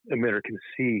emitter can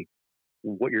see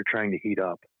what you're trying to heat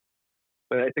up.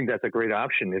 But I think that's a great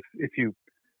option if you,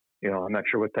 I'm not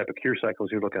sure what type of cure cycles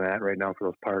you're looking at right now for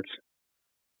those parts.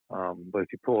 But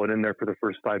if you pull it in there for the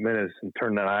first 5 minutes and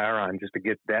turn that IR on just to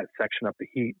get that section up to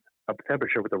heat, up to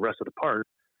temperature with the rest of the part,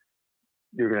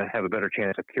 you're going to have a better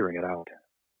chance of curing it out.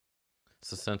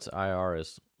 So since IR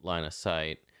is line of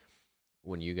sight,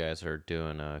 when you guys are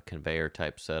doing a conveyor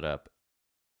type setup,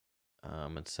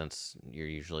 and since you're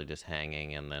usually just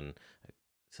hanging and then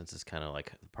since it's kind of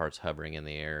like the parts hovering in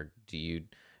the air, do you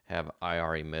have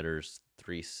IR emitters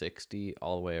 360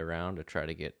 all the way around to try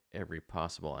to get every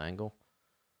possible angle?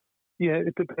 Yeah,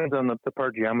 it depends on the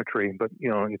part geometry, but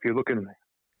if you're looking,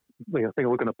 think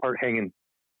of looking at a part hanging,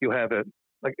 you'll have it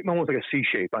like almost like a C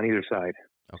shape on either side.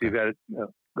 Okay. So you've got it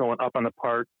going up on the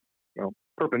part,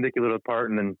 perpendicular to the part,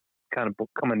 and then kind of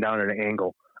coming down at an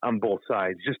angle on both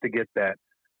sides, just to get that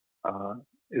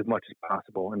as much as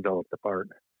possible, envelop the part.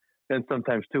 Then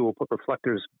sometimes too, we'll put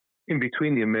reflectors in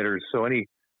between the emitters, so any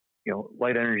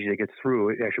light energy that gets through,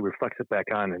 it actually reflects it back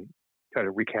on and try to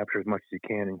recapture as much as you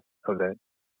can of that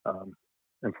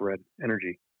infrared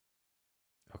energy.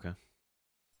 Okay.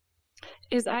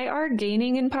 Is IR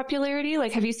gaining in popularity?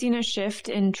 Like, have you seen a shift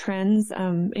in trends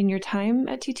in your time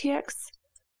at TTX?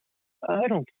 I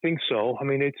don't think so. I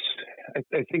mean,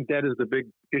 I think that is the big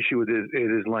issue with it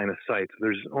is line of sight.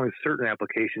 There's only certain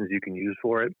applications you can use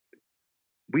for it.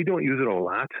 We don't use it a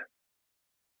lot.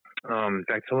 In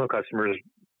fact, some of the customers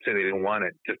say they don't want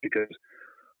it just because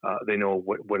they know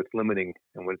what it's limiting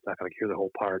and what it's not going to cure the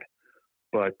whole part.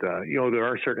 But, there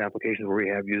are certain applications where we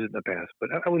have used it in the past. But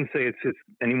I wouldn't say it's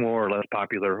any more or less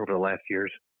popular over the last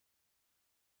years.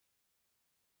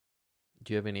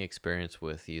 Do you have any experience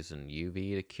with using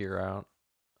UV to cure out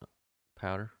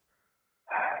powder?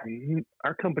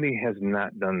 Our company has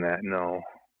not done that, no.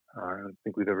 I don't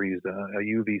think we've ever used a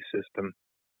UV system.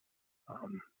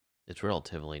 It's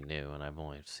relatively new, and I've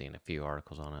only seen a few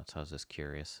articles on it, so I was just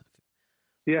curious.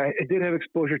 Yeah, I did have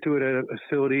exposure to it at a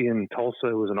facility in Tulsa.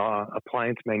 It was an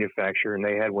appliance manufacturer, and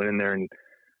they went in there, and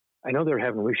I know they were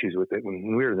having issues with it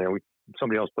when we were there.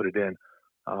 Somebody else put it in.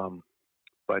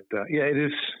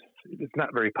 It's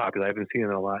not very popular. I haven't seen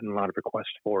it a lot and a lot of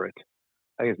requests for it.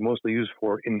 I think it's mostly used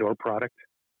for indoor product.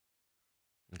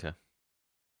 Okay.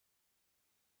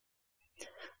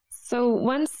 So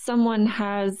once someone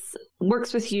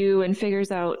works with you and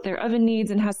figures out their oven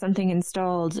needs and has something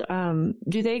installed,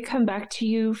 do they come back to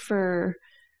you for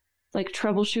like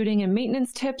troubleshooting and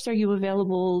maintenance tips? Are you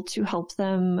available to help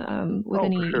them with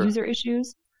any user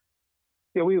issues?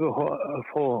 Yeah, we have a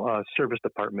whole service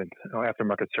department,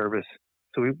 aftermarket service.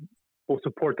 So we will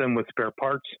support them with spare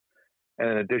parts,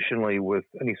 and additionally with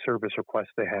any service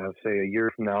requests they have. Say a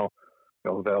year from now,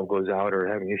 a valve goes out or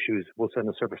having issues, we'll send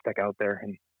a service tech out there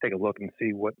and take a look and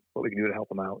see what we can do to help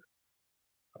them out.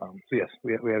 So yes,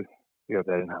 we have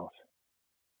that in house.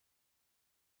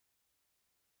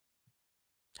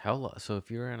 So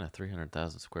if you're in a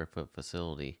 300,000 square foot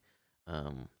facility,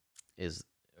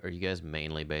 are you guys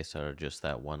mainly based out of just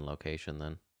that one location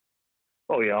then?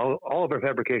 Oh yeah, all of our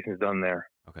fabrication is done there.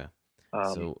 Okay.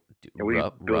 So we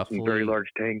built some very large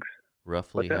tanks.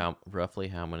 Roughly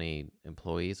how many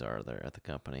employees are there at the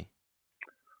company?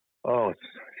 Oh, it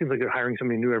seems like they're hiring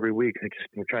somebody new every week.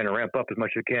 They're trying to ramp up as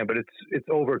much as they can, but it's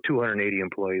over 280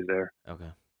 employees there. Okay.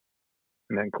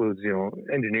 And that includes,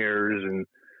 engineers and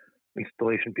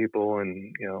installation people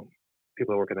and,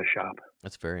 people that work in the shop.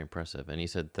 That's very impressive. And you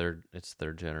said it's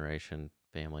third generation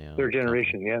family owned. Third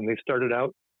generation, company. Yeah. And they started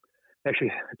out,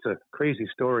 actually, it's a crazy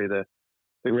story. The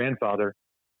grandfather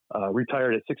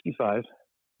retired at 65,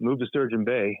 moved to Sturgeon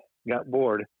Bay, got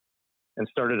bored, and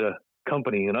started a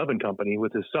company, an oven company,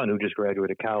 with his son who just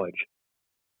graduated college.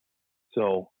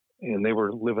 So, and they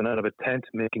were living out of a tent,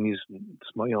 making these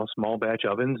small batch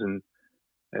ovens,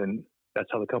 and that's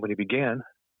how the company began.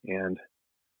 And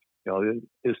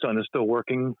his son is still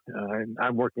working.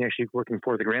 I'm working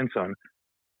for the grandson,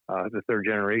 the third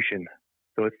generation.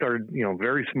 So it started,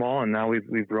 very small, and now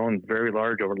we've grown very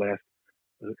large over the last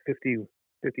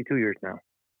 52 years now.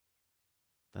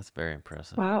 That's very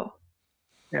impressive. Wow.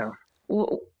 Yeah.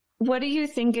 Well, what do you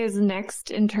think is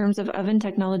next in terms of oven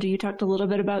technology? You talked a little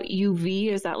bit about UV.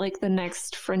 Is that like the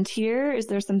next frontier? Is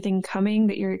there something coming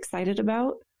that you're excited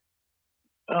about?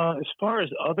 As far as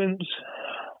ovens,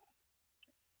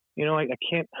 I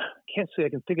can't say I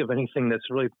can think of anything that's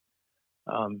really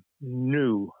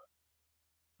new.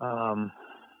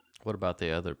 What about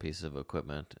the other pieces of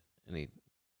equipment? Any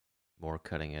more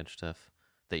cutting edge stuff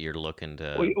that you're looking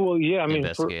to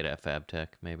investigate at FabTech,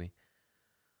 maybe?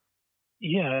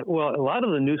 Yeah, well, a lot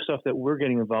of the new stuff that we're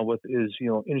getting involved with is,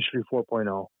 Industry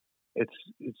 4.0.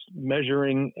 It's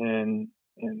measuring and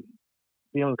being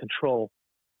able to control,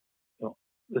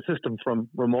 the system from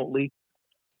remotely.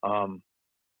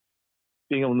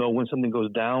 Being able to know when something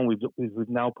goes down. We've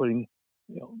now putting,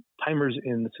 timers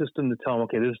in the system to tell them,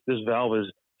 okay, this valve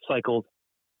is cycled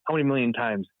how many million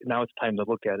times. Now it's time to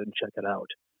look at it and check it out.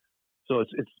 So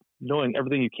it's knowing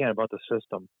everything you can about the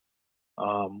system.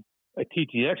 At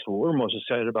TTX, what we're most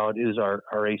excited about is our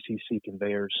ACC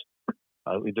conveyors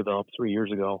we developed 3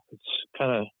 years ago. It's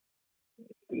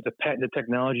a patented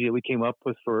technology that we came up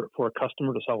with for a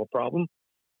customer to solve a problem,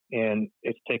 and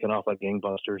it's taken off like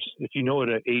gangbusters. If you know what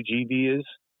an AGV is,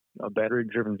 a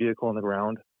battery-driven vehicle on the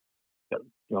ground that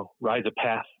rides a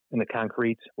path in the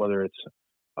concrete, whether it's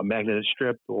a magnetic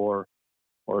strip or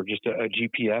just a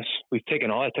GPS, we've taken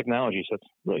all that technology, so it's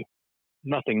really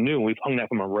nothing new. We've hung that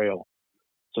from a rail.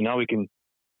 So now we can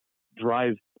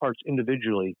drive parts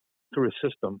individually through a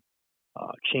system,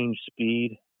 change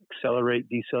speed, accelerate,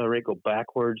 decelerate, go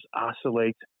backwards,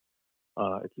 oscillate.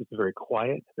 It's very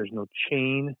quiet. There's no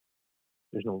chain.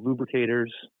 There's no lubricators.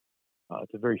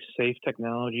 It's a very safe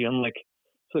technology.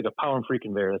 It's like a power and free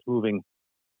conveyor that's moving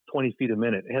 20 feet a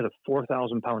minute. It has a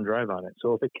 4,000-pound drive on it.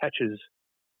 So if it catches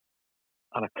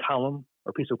on a column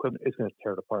or piece of equipment, it's going to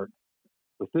tear it apart.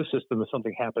 With this system, if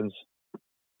something happens,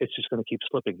 it's just going to keep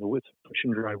slipping. It's a push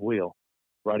and drive wheel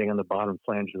riding on the bottom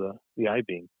flange of the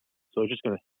I-beam. So it's just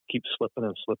going to keep slipping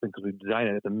and slipping because we designed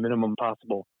it at the minimum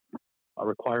possible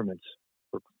requirements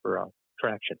for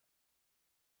traction.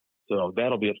 So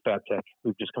that'll be at FabTech.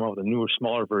 We've just come up with a newer,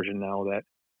 smaller version now that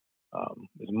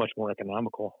is much more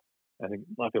economical. I think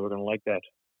a lot of people are going to like that.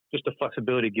 Just the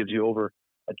flexibility it gives you over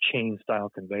a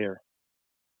chain-style conveyor.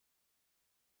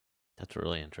 That's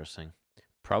really interesting.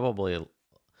 Probably a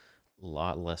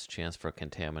lot less chance for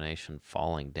contamination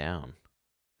falling down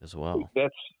as well.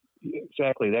 That's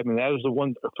exactly. That was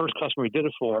the first customer we did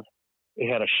it for. They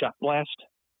had a shot blast.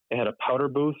 They had a powder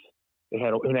booth. They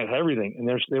had everything. And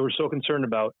they were so concerned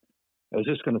about, is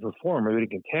this going to perform? Are we going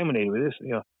to contaminate with this?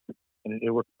 And it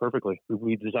worked perfectly.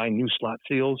 We designed new slot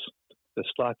seals. The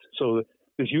slots, so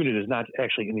this unit is not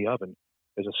actually in the oven.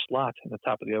 There's a slot in the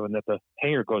top of the oven that the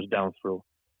hanger goes down through.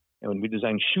 And when we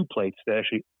designed shoe plates, that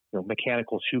actually,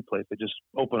 mechanical shoe plates that just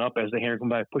open up as the hanger comes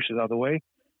by, pushes out of the way,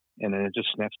 and then it just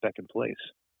snaps back in place.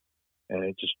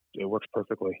 And it works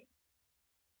perfectly.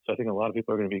 So I think a lot of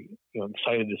people are going to be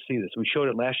excited to see this. We showed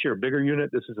it last year, a bigger unit.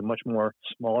 This is a much more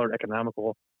smaller,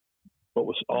 economical, but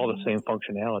with all the same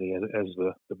functionality as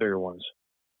the bigger ones.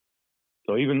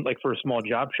 So even like for a small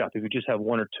job shop, if you just have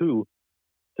one or two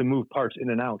to move parts in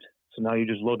and out. So now you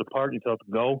just load the part, you tell it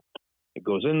to go, it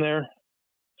goes in there,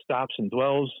 stops and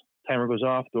dwells, timer goes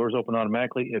off, doors open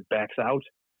automatically, it backs out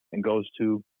and goes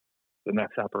to the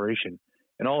next operation.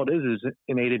 And all it is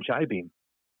an 8-inch I-beam.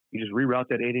 You just reroute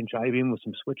that 8-inch I-beam with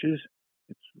some switches.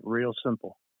 It's real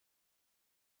simple.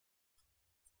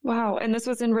 Wow. And this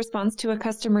was in response to a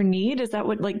customer need? Is that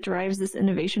what drives this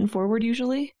innovation forward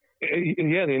usually?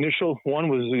 Yeah, the initial one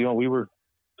was, we were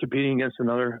competing against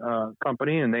another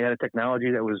company, and they had a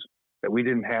technology that we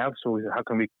didn't have. So we said, how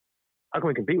can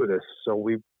we compete with this? So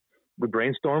we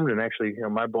brainstormed, and actually,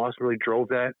 my boss really drove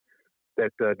that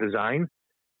design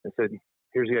and said,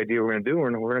 here's the idea we're going to do,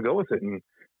 and we're going to go with it. And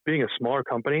being a smaller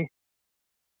company,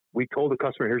 we told the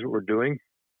customer, here's what we're doing.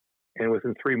 And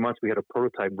within 3 months, we had a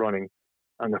prototype running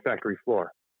on the factory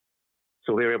floor.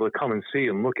 So they were able to come and see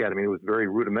and look at it. It was very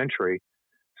rudimentary.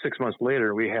 6 months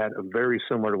later, we had a very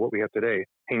similar to what we have today,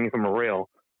 hanging from a rail,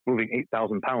 moving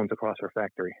 8,000 pounds across our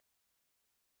factory.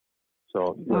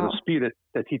 So the speed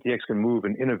that TTX can move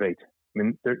and innovate.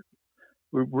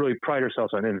 we really pride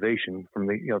ourselves on innovation, from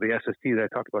the the SST that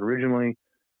I talked about originally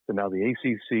to now the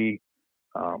ACC.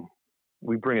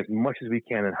 We bring as much as we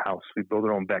can in house. We build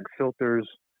our own bag filters.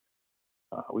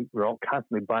 We're all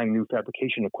constantly buying new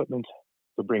fabrication equipment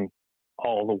to bring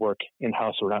all the work in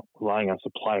house. We're not relying on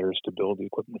suppliers to build the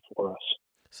equipment for us.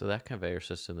 So that conveyor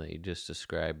system that you just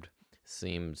described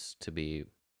seems to be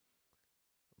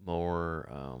more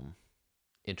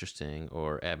interesting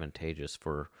or advantageous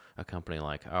for a company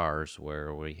like ours,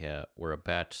 where we're a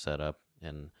batch setup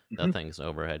and nothing's an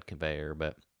overhead conveyor.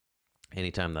 But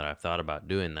anytime that I've thought about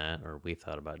doing that, or we've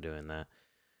thought about doing that,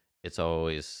 it's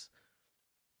always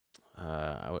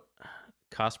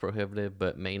cost prohibitive,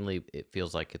 but mainly it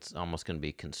feels like it's almost going to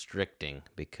be constricting,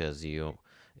 because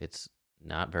it's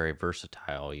not very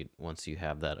versatile. Once you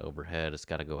have that overhead, it's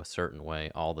got to go a certain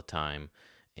way all the time.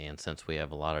 And since we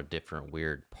have a lot of different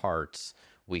weird parts,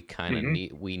 we kind of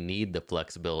need the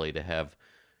flexibility to have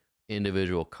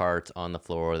individual carts on the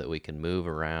floor that we can move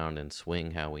around and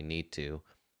swing how we need to.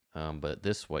 But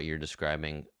what you're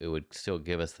describing, it would still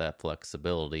give us that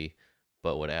flexibility,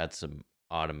 but would add some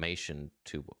automation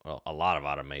a lot of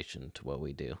automation to what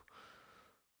we do.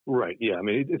 Right. Yeah. I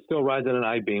mean, it still rides on an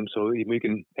I-beam, so we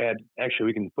can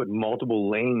we can put multiple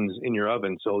lanes in your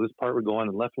oven. So this part would go on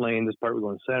the left lane, this part would go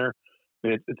in the center. I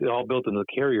mean, it's all built into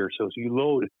the carrier. So you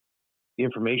load the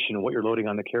information of what you're loading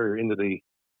on the carrier into the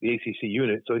ACC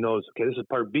unit, so it knows, okay, this is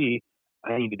part B.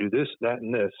 I need to do this, that,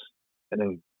 and this, and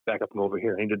then back up and over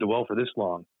here. I need to dwell for this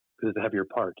long because it's a heavier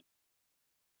part.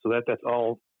 So that's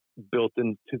all built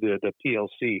into the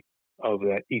PLC of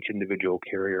that each individual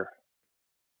carrier.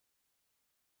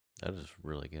 That is a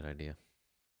really good idea.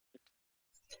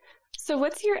 So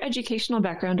what's your educational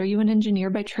background? Are you an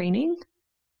engineer by training?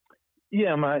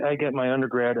 Yeah, I got my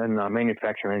undergrad in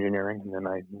manufacturing engineering, and then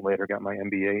I later got my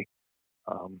MBA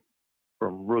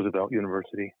from Roosevelt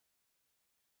University.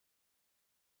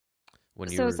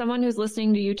 Someone who's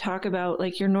listening to you talk about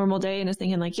like your normal day and is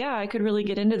thinking like, yeah, I could really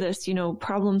get into this,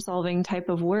 problem solving type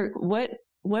of work. What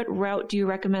route do you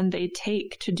recommend they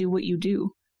take to do what you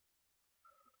do?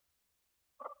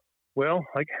 Well,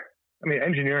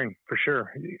 engineering for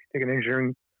sure. You take an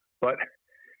engineering, but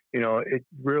it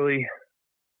really,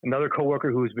 another coworker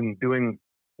who's been doing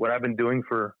what I've been doing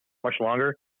for much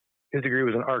longer, his degree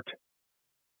was in art.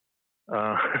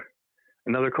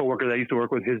 Another coworker that I used to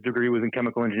work with, his degree was in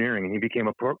chemical engineering, and he became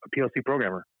a PLC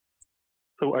programmer.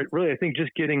 So I think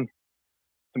just getting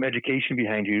some education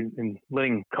behind you and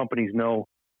letting companies know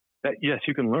that, yes,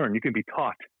 you can learn, you can be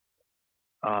taught,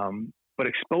 but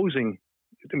exposing,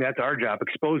 that's our job,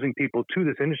 exposing people to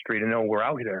this industry to know we're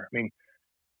out there. I mean,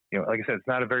 like I said, it's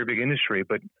not a very big industry,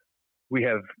 but we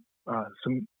have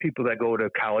some people that go to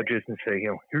colleges and say,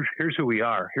 here's who we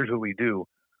are, here's what we do.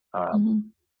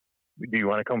 Do you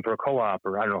want to come for a co-op,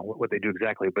 or I don't know what they do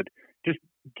exactly, but just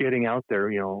getting out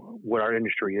there, what our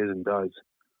industry is and does.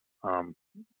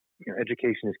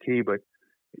 Education is key, but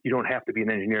you don't have to be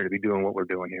an engineer to be doing what we're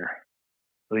doing here,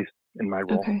 at least in my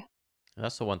role. Okay.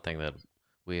 That's the one thing that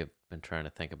we have been trying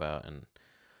to think about and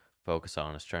focus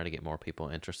on, is trying to get more people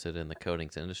interested in the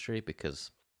coatings industry, because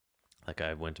like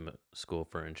I went to school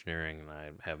for engineering and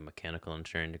I have a mechanical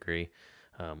engineering degree.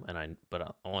 But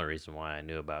the only reason why I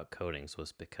knew about coatings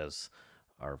was because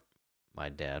my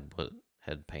dad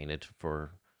had painted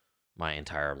for my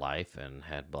entire life and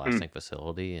had blasting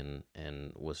facility and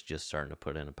was just starting to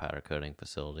put in a powder coating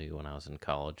facility when I was in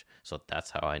college. So that's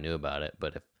how I knew about it.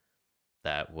 But if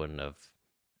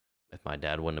my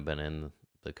dad wouldn't have been in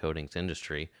the coatings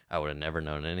industry, I would have never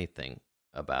known anything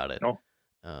about it. No.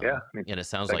 Yeah. And it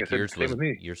sounds like yours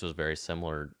was very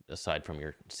similar, aside from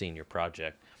your senior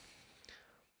project.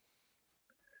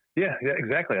 Yeah,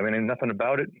 exactly. I mean, nothing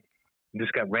about it. It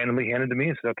just got randomly handed to me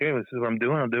and said, okay, this is what I'm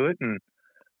doing. I'll do it. And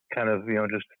kind of,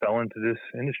 just fell into this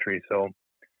industry. So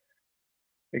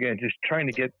again, just trying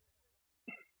to get,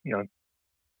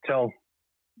 tell,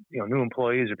 new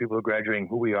employees or people who are graduating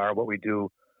who we are, what we do.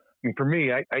 I mean, for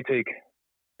me, I take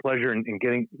pleasure in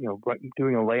getting,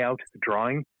 doing a layout, a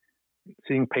drawing,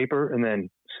 seeing paper, and then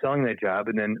selling that job.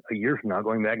 And then a year from now,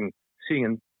 going back and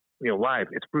seeing, live,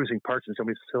 it's producing parts in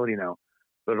somebody's facility now.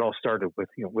 But it all started with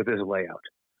this layout.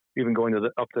 Even going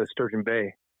up to Sturgeon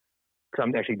Bay, because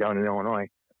I'm actually down in Illinois,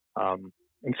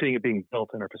 and seeing it being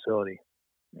built in our facility.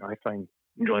 I find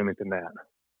enjoyment in that.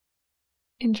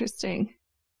 Interesting.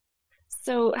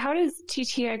 So how does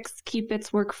TTX keep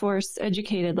its workforce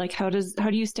educated? Like how do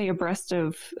you stay abreast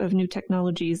of new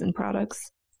technologies and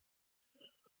products?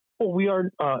 Well, we are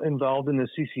involved in the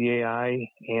CCAI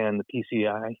and the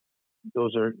PCI.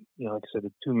 Those are, like I said,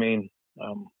 the two main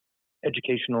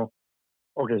educational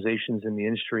organizations in the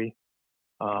industry.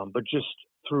 But just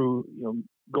through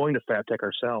going to FabTech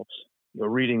ourselves,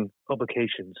 reading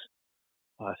publications,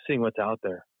 seeing what's out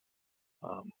there,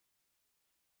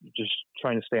 just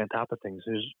trying to stay on top of things.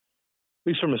 There's, at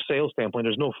least from a sales standpoint,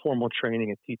 there's no formal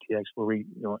training at TTX where we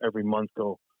every month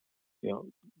go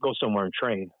somewhere and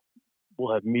train.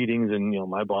 We'll have meetings, and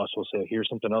my boss will say, "Here's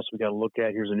something else we got to look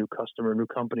at. Here's a new customer, a new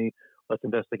company. Let's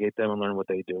investigate them and learn what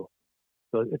they do."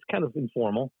 So it's kind of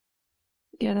informal.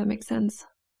 Yeah, that makes sense.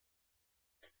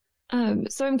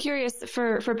 So I'm curious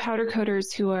for powder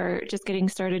coaters who are just getting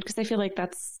started, because I feel like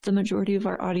that's the majority of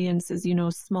our audience is,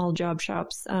 small job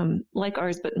shops like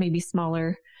ours, but maybe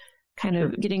smaller, kind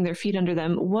of getting their feet under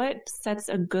them. What sets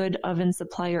a good oven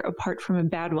supplier apart from a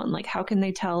bad one? Like, how can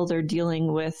they tell they're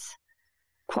dealing with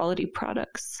quality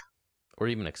products? Or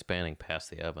even expanding past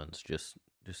the ovens, just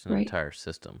an entire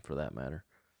system for that matter.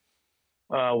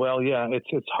 Well, yeah,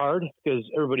 it's hard because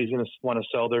everybody's going to want to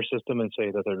sell their system and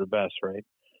say that they're the best, right?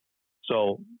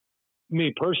 So,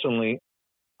 me personally,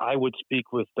 I would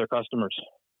speak with their customers.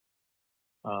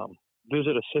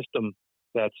 Visit a system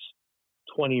that's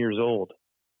 20 years old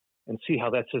and see how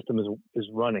that system is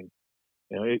running.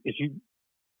 If you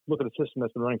look at a system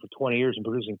that's been running for 20 years and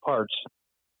producing parts,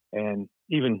 and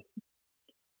even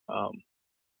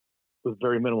with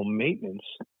very minimal maintenance,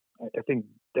 I think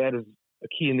that is a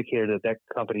key indicator that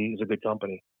company is a good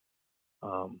company.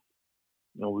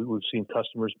 We've seen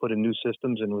customers put in new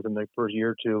systems, and within their first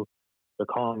year or two, they're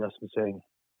calling us and saying,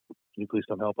 "Can you please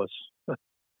come help us?"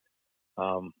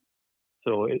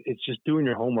 So it's just doing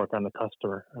your homework on the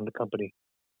customer and the company,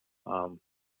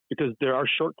 because there are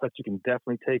shortcuts you can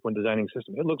definitely take when designing a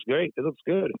system. It looks great, it looks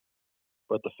good,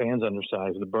 but the fan's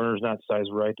undersized, the burner's not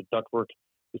sized right, the ductwork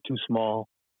is too small.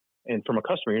 And from a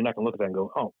customer, you're not going to look at that and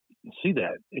go, "Oh, see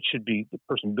that? It should be the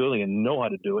person building and know how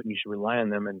to do it, and you should rely on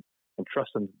them and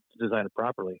trust them to design it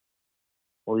properly."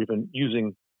 Or even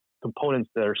using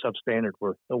components that are substandard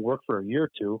where they'll work for a year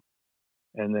or two,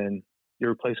 and then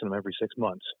you're replacing them every 6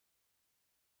 months.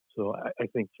 So I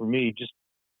think for me, just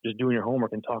doing your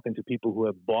homework and talking to people who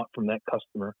have bought from that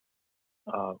customer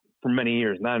for many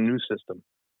years, not a new system,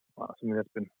 something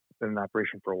that's been in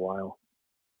operation for a while.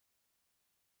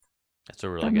 That's a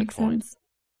really good point.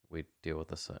 We deal with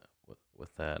this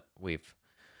with that.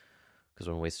 Because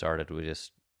when we started, we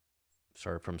just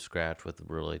started from scratch with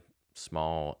really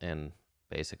small and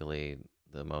basically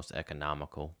the most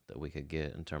economical that we could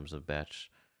get in terms of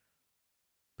batch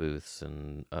booths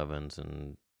and ovens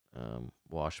and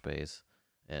wash bays.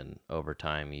 And over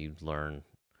time, you learn,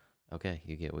 okay,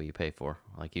 you get what you pay for,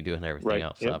 like you do in everything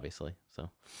else, obviously. So,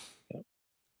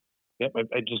 yep.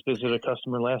 I just visited a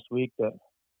customer last week that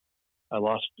I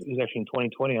lost. It was actually in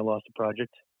 2020. I lost a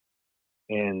project,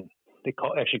 and they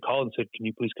called and said, "Can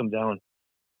you please come down?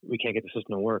 We can't get the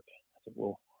system to work." I said,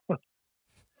 "Well,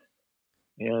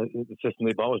 the system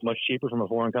they bought was much cheaper from a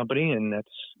foreign company, and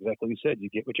that's exactly what you said. You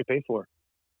get what you pay for."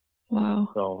 Wow.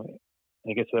 So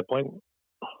I get to that point.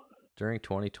 During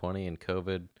 2020 and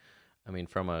COVID, I mean,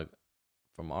 from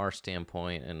our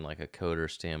standpoint and like a coder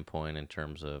standpoint in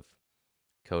terms of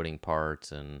coding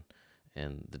parts and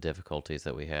the difficulties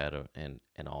that we had, and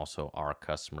also our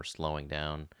customers slowing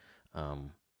down,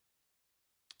 and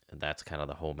that's kind of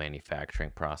the whole manufacturing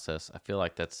process. I feel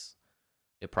like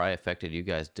it probably affected you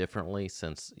guys differently,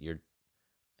 since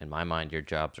in my mind, your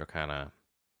jobs are kind of,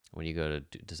 when you go to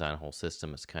design a whole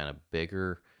system, it's kind of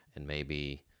bigger and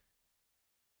maybe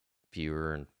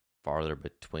fewer and farther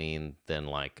between than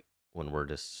like when we're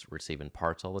just receiving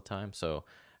parts all the time. So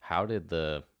how did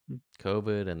the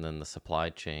COVID and then the supply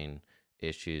chain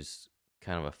issues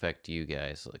kind of affect you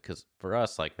guys? Because for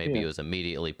us, like maybe it was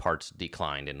immediately parts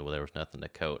declined and there was nothing to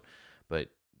coat, but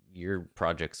your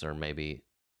projects are maybe,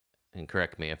 and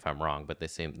correct me if I'm wrong, but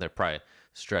they're probably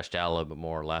stretched out a little bit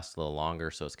more, last a little longer.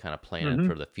 So it's kind of planning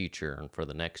for the future and for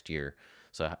the next year.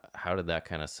 So how did that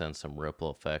kind of send some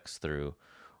ripple effects through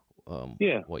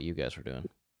what you guys were doing?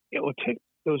 Yeah, well, it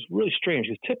was really strange.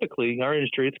 Because typically in our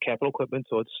industry, it's capital equipment,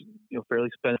 so it's fairly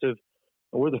expensive.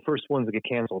 And we're the first ones to get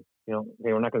canceled.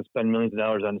 We're not going to spend millions of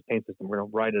dollars on this paint system. We're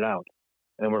going to ride it out,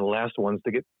 and we're the last ones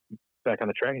to get back on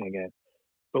the track again.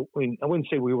 But I wouldn't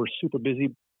say we were super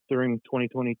busy during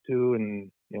 2022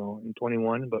 and in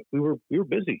 21, but we were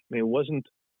busy. I mean, it wasn't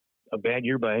a bad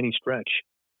year by any stretch.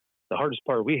 The hardest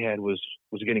part we had was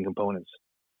getting components.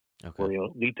 Okay. Where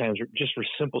lead times are just for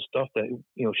simple stuff that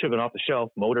should have been off the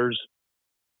shelf, motors,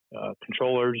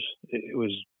 controllers. It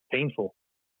was painful.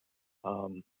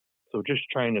 So just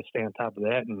trying to stay on top of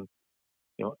that and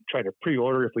try to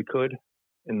pre-order if we could,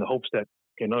 in the hopes that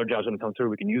another job's going to come through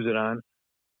we can use it on.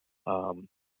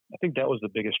 I think that was the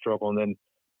biggest struggle, and then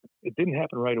it didn't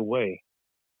happen right away.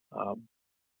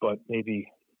 But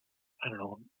maybe I don't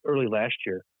know, early last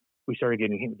year, we started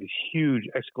getting hit with these huge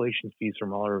escalation fees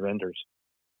from all our vendors.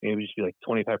 It would just be like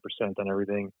 25% on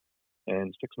everything.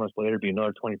 And 6 months later, it'd be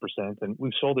another 20%. And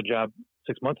we've sold the job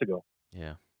 6 months ago.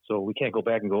 Yeah. So we can't go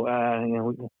back and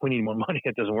go, we need more money.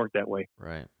 It doesn't work that way.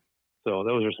 Right. So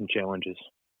those are some challenges.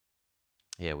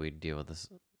 Yeah, we deal with this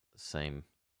same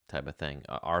type of thing.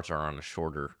 Ours are on a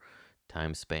shorter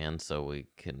time span, so we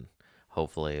can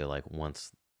hopefully, like,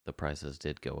 once the prices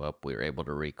did go up, we were able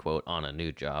to requote on a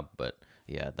new job. But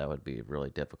yeah, that would be really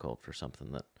difficult for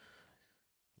something that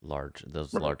large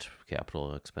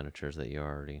capital expenditures that you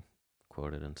already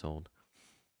quoted and sold.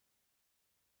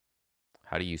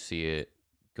 How do you see it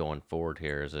going forward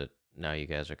here? Is it now you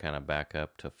guys are kind of back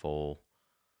up to full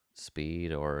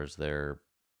speed, or is there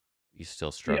you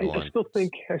still struggling? Yeah,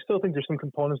 I still think there's some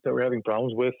components that we're having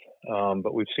problems with,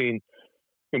 but we've seen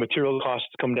material costs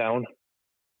come down,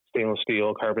 stainless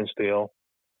steel, carbon steel.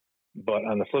 But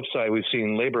on the flip side, we've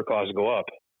seen labor costs go up.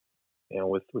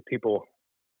 With people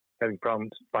having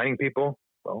problems finding people.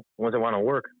 Well, the ones that want to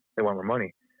work, they want more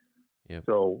money. Yep.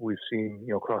 So we've seen,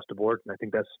 across the board, and I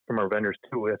think that's from our vendors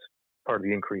too. That's part of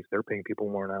the increase. They're paying people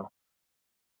more now.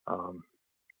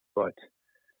 But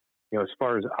as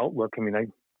far as outlook, I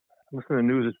listen to the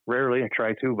news rarely. I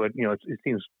try to, but it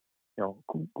seems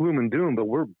gloom and doom. But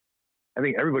I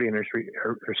think everybody in the industry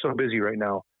are so busy right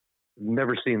now.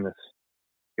 Never seen this.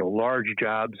 Large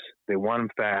jobs, they want them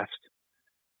fast.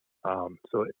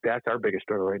 So that's our biggest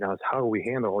struggle right now is how do we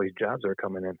handle all these jobs that are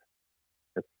coming in?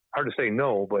 It's hard to say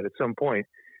no, but at some point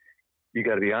you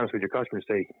got to be honest with your customers.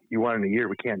 Say you want it in a year,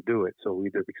 we can't do it, so we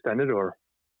either extend it or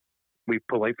we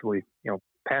politely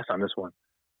pass on this one.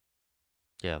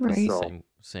 Yeah, that's the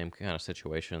same kind of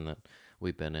situation that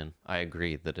we've been in. I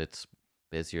agree that it's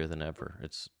busier than ever.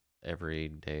 It's every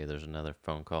day there's another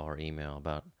phone call or email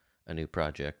about a new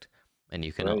project. And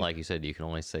you can, like you said, you can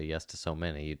only say yes to so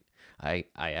many. I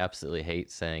absolutely hate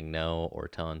saying no or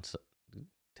telling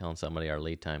somebody our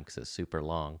lead time because it's super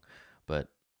long. But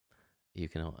you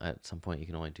can, at some point, you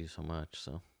can only do so much.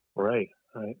 So right.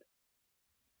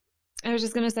 I was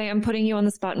just going to say, I'm putting you on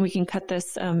the spot, and we can cut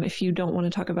this if you don't want to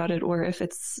talk about it or if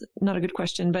it's not a good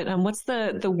question. But what's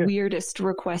the weirdest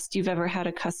request you've ever had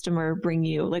a customer bring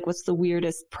you? Like, what's the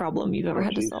weirdest problem you've ever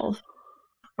had to solve?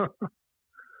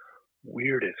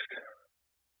 Weirdest.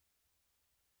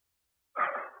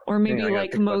 Or maybe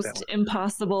like most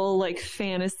impossible, like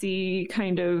fantasy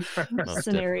kind of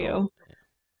scenario.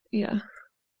 Yeah.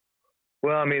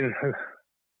 Well, I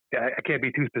can't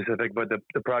be too specific, but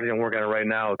the project I'm working on right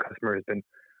now, a customer has been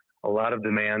a lot of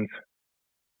demands.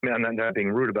 I'm not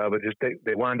being rude about it, but just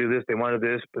they want to do this, they want to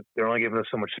do this, but they're only giving us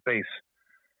so much space.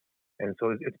 And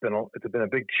so it's been a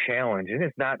big challenge, and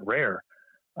it's not rare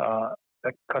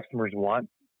that customers want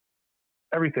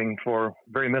everything for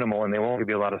very minimal, and they won't give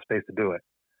you a lot of space to do it.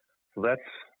 So that's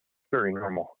very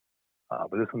normal.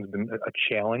 But this one's been a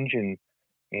challenge, and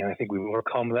I think we've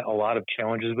overcome a lot of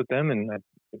challenges with them, and I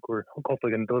think we're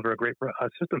hopefully going to deliver a great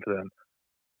system for them.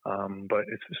 But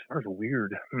as far as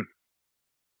weird,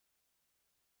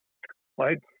 well,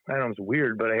 I don't know if it's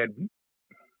weird, but I had,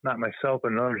 not myself,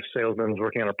 but another salesman was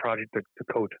working on a project to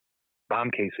coat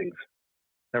bomb casings.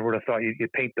 Never would have thought you'd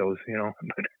paint those,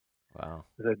 but wow.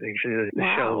 The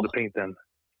shells to paint them.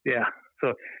 Yeah.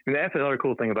 So that's another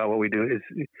cool thing about what we do is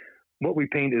what we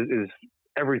paint is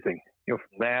everything, from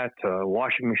that to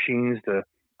washing machines to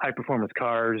high performance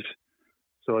cars.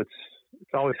 So it's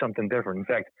always something different. In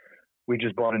fact, we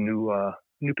just bought a new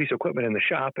piece of equipment in the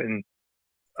shop, and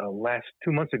last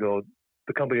 2 months ago,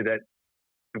 the company that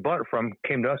we bought it from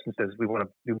came to us and says, "We want a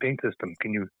new paint system.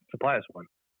 Can you supply us one?"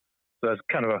 So that's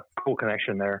kind of a cool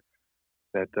connection there.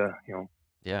 That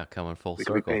Yeah, coming full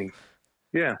circle.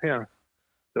 Yeah.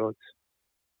 So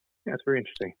it's very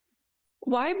interesting.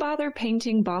 Why bother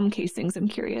painting bomb casings? I'm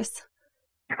curious.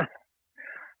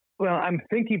 Well, I'm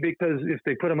thinking because if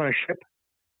they put them on a ship,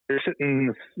 they're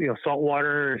sitting in salt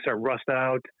water, start rust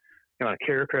out, on a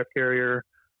aircraft carrier.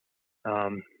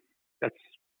 That's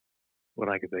what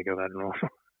I could think of. I don't know.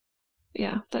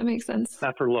 Yeah, that makes sense.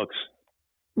 Not for looks.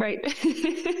 Right. Just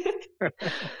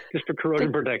for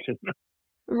corrosion protection.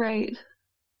 Right.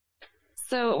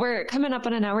 So we're coming up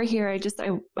on an hour here. I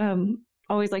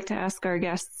always like to ask our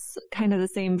guests kind of the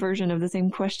same version of the same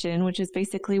question, which is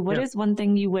basically, what is one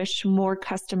thing you wish more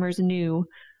customers knew?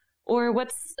 Or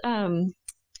what's some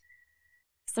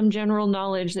general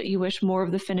knowledge that you wish more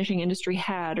of the finishing industry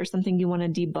had, or something you want to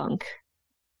debunk?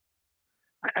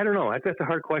 I don't know. That's a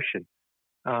hard question.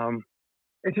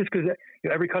 It's just because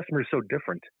every customer is so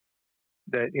different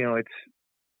that, it's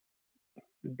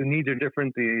the needs are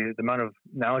different. The amount of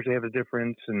knowledge they have is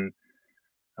different. And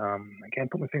I can't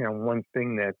put my finger on one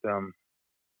thing that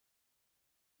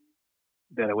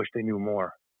that I wish they knew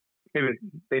more. Maybe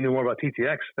they knew more about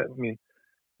TTX. That, I mean,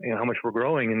 how much we're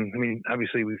growing, and I mean,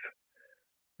 obviously we've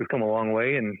come a long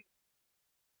way, and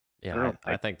Yeah,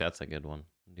 I think that's a good one.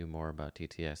 Knew more about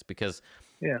TTX because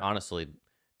honestly,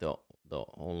 the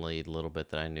only little bit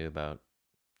that I knew about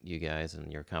you guys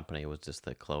and your company was just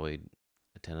that Chloe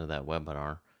attended that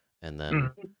webinar, and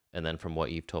then from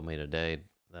what you've told me today,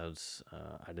 that was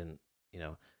I didn't,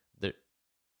 there,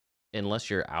 unless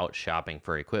you're out shopping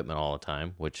for equipment all the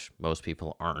time, which most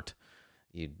people aren't,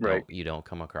 you don't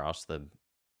come across the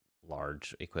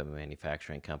large equipment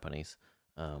manufacturing companies.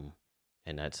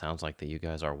 And that sounds like that you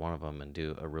guys are one of them and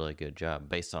do a really good job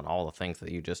based on all the things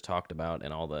that you just talked about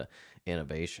and all the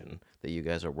innovation that you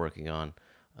guys are working on.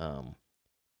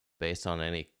 Based on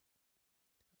any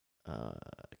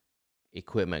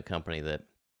equipment company that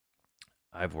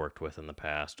I've worked with in the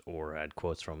past or had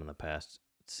quotes from in the past,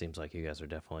 it seems like you guys are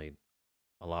definitely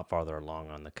a lot farther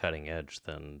along on the cutting edge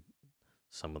than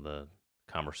some of the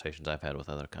conversations I've had with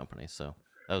other companies. So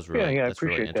that was really, I that's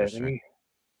appreciate really interesting. that.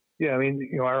 I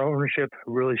mean, our ownership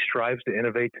really strives to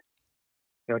innovate,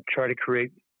 try to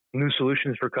create new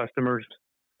solutions for customers.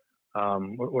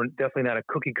 We're definitely not a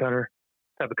cookie cutter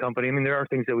type of company. I mean, there are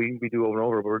things that we do over and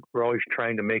over, but we're always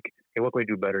trying to make, hey, what can we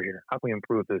do better here? How can we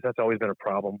improve this? That's always been a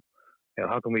problem.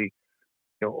 How can we,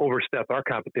 overstep our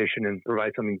competition and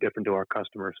provide something different to our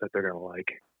customers that they're going to like?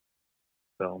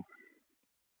 So.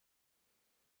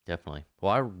 Definitely.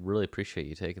 Well, I really appreciate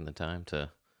you taking the time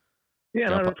to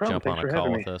jump on a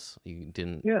call with us. You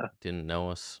didn't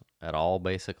know us at all,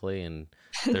 basically, and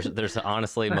there's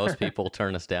honestly most people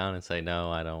turn us down and say no,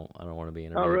 I don't want to be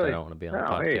interviewed. Really? I don't want to be on the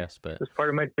podcast. But it's part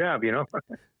of my job,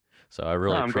 So I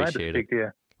really appreciate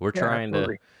it. We're trying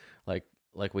absolutely. to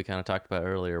like we kind of talked about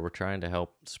earlier. We're trying to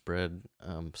help spread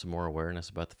some more awareness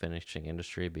about the finishing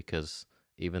industry because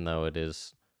even though it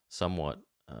is somewhat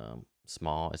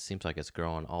small, it seems like it's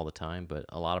growing all the time. But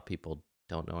a lot of people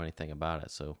don't know anything about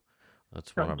it. So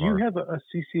that's one of Do you have a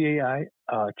CCAI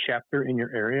chapter in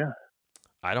your area?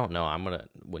 I don't know.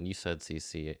 When you said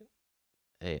CCAI,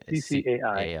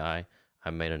 I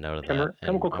made a note of that.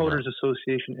 Chemical Coaters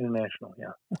Association International,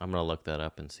 yeah. I'm going to look that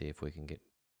up and see if we can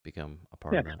become a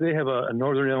part of that. They have a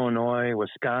Northern Illinois,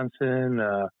 Wisconsin,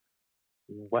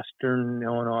 Western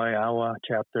Illinois, Iowa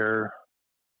chapter.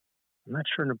 I'm not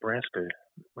sure Nebraska,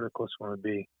 what the closest one would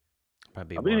be. I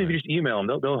mean, if you just email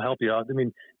them, they'll help you out. I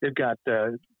mean, they've got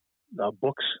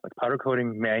books like powder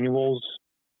coating manuals.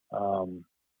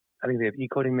 I think they have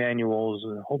e-coating manuals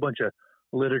and a whole bunch of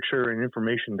literature and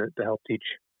information to help teach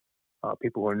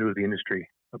people who are new to the industry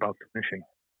about finishing.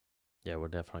 Yeah, we're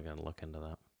definitely going to look into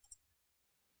that.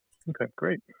 Okay,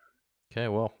 great. Okay,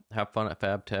 well, have fun at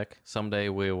FabTech. Someday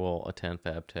we will attend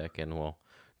FabTech and we'll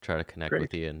try to connect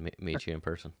with you and meet you in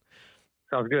person.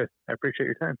 Sounds good. I appreciate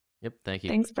your time. Yep, thank you.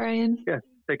 Thanks, Brian. Yeah,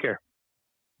 take care.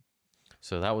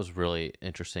 So that was really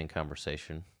interesting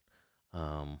conversation.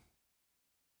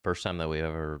 First time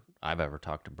that I've ever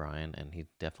talked to Brian, and he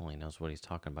definitely knows what he's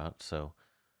talking about. So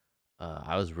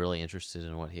I was really interested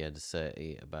in what he had to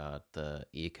say about the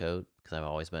E-coat because I've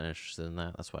always been interested in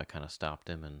that. That's why I kind of stopped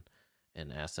him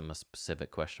and asked him a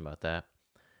specific question about that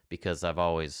because I've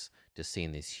always just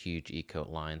seen these huge E-coat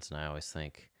lines, and I always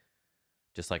think,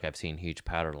 just like I've seen huge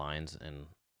powder lines, and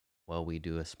well, we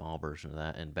do a small version of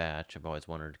that in batch. I've always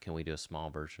wondered, can we do a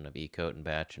small version of E-coat in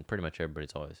batch? And pretty much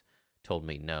everybody's always told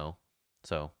me no.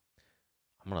 So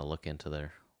I'm gonna look into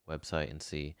their website and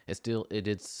see. It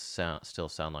did still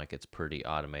sound like it's pretty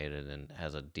automated and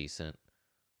has a decent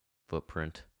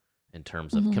footprint in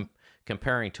terms of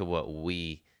comparing to what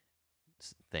we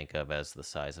think of as the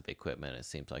size of equipment. It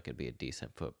seems like it'd be a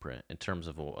decent footprint in terms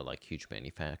of what like huge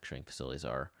manufacturing facilities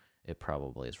are. It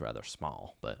probably is rather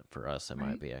small, but for us, it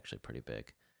might be actually pretty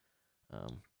big.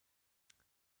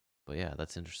 But yeah,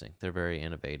 that's interesting. They're very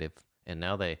innovative, and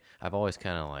now I've always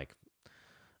kind of like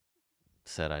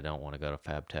said I don't want to go to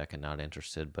FabTech and not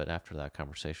interested, but after that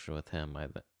conversation with him, I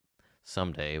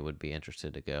someday would be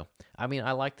interested to go. I mean,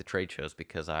 I like the trade shows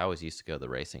because I always used to go to the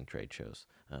racing trade shows,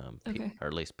 or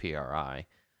at least PRI,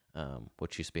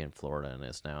 which used to be in Florida and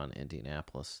is now in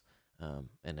Indianapolis.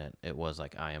 And it was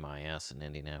like IMIS in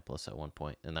Indianapolis at one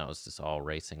point, and that was just all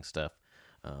racing stuff.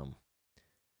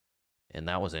 And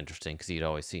that was interesting because you'd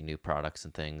always see new products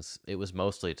and things. It was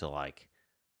mostly to like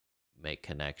make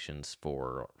connections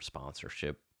for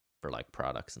sponsorship for like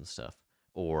products and stuff,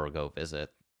 or go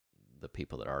visit the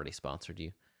people that already sponsored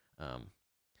you.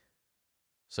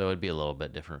 So it'd be a little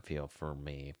bit different feel for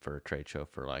me for a trade show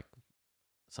for like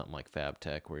something like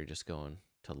FabTech where you're just going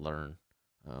to learn.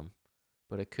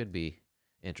 But it could be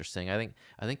interesting. I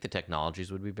think the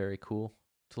technologies would be very cool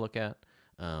to look at.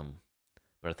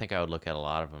 But I think I would look at a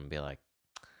lot of them and be like,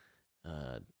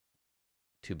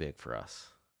 too big for us,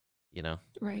 you know?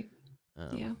 Right.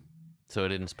 Yeah. So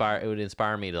it would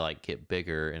inspire me to like get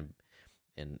bigger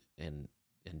and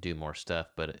do more stuff.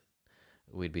 But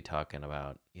we'd be talking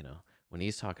about, when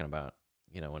he's talking about,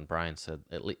 when Brian said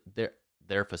at least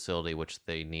their facility, which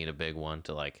they need a big one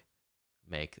to like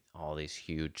make all these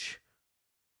huge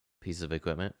pieces of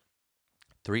equipment,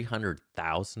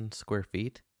 300,000 square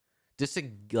feet. Just to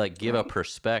like give a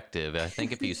perspective, I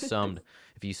think if you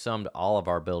summed all of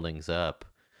our buildings up,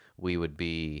 we would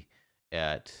be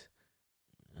at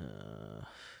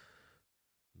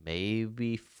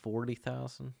maybe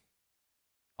 40,000.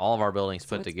 All of our buildings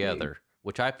put together,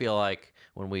 which I feel like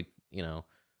when we,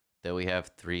 that we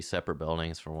have 3 separate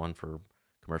buildings, for one for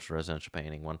commercial residential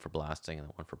painting, one for blasting, and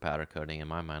one for powder coating. In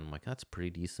my mind, I'm like, that's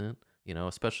pretty decent.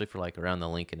 Especially for like around the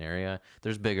Lincoln area.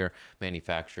 There's bigger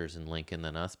manufacturers in Lincoln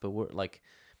than us, but we're like,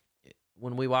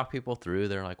 when we walk people through,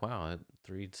 they're like, wow,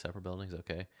 3 separate buildings,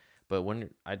 okay. But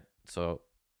so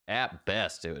at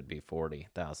best it would be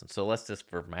 40,000. So let's just,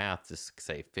 for math, just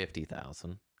say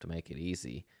 50,000 to make it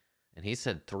easy. And he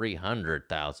said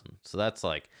 300,000. So that's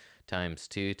like times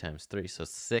 2 times 3, so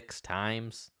 6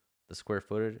 times the square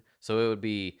footage. So it would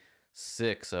be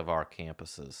 6 of our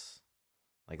campuses.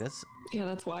 Like that's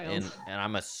wild. And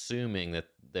I'm assuming that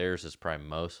theirs is probably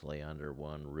mostly under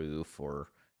one roof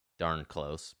or darn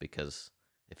close, because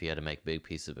if you had to make big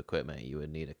pieces of equipment, you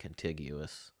would need a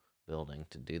contiguous building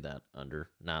to do that under,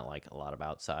 not like a lot of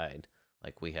outside.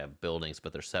 Like we have buildings,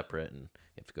 but they're separate and you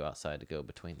have to go outside to go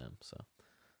between them. So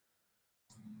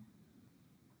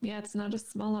yeah, it's not a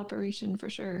small operation for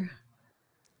sure.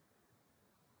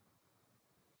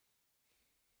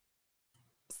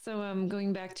 So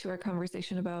going back to our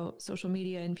conversation about social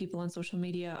media and people on social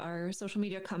media, our social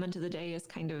media comment of the day is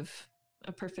kind of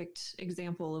a perfect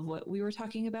example of what we were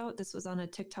talking about. This was on a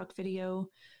TikTok video.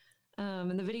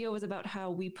 And the video was about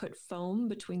how we put foam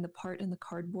between the part and the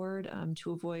cardboard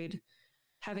to avoid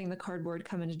having the cardboard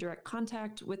come into direct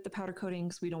contact with the powder coating,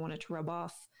 because we don't want it to rub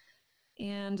off.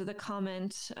 And the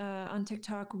comment on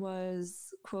TikTok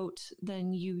was, quote,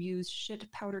 "Then you use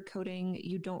shit powder coating.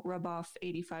 You don't rub off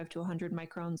 85 to 100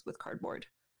 microns with cardboard."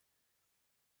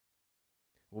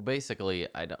 Well, basically,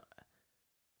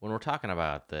 when we're talking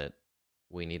about that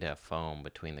we need to have foam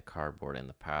between the cardboard and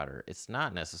the powder, it's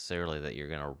not necessarily that you're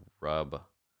going to rub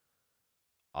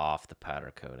off the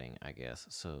powder coating, I guess.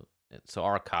 So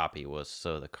our copy was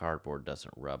so the cardboard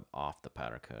doesn't rub off the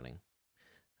powder coating.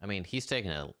 I mean, he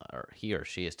or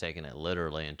she is taking it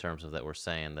literally in terms of that we're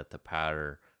saying that the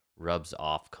powder rubs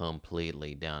off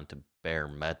completely down to bare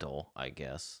metal, I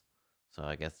guess. So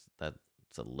I guess that's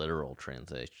a literal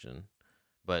translation.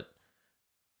 But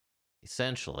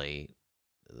essentially,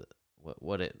 what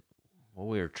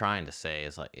we were trying to say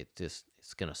is like it's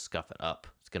gonna scuff it up.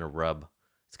 It's gonna rub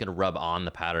on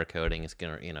the powder coating. It's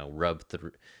gonna rub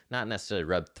through, not necessarily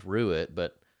rub through it,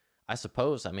 but I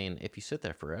suppose, I mean, if you sit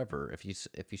there forever, if you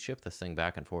ship this thing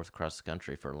back and forth across the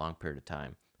country for a long period of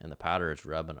time, and the powder is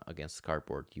rubbing against the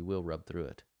cardboard, you will rub through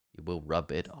it. You will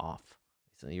rub it off.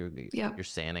 So you're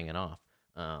sanding it off.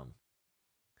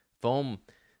 Foam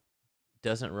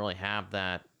doesn't really have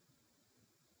that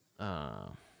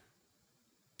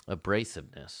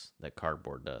abrasiveness that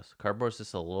cardboard does. Cardboard's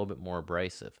just a little bit more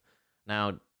abrasive.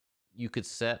 Now,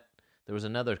 there was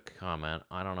another comment,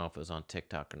 I don't know if it was on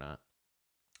TikTok or not,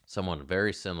 someone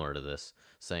very similar to this,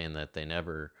 saying that they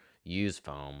never use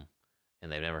foam and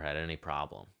they've never had any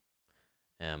problem.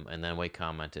 And then we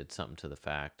commented something to the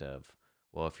fact of,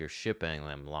 well, if you're shipping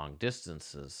them long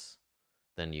distances,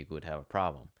 then you would have a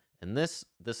problem. And this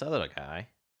other guy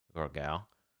or gal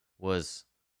was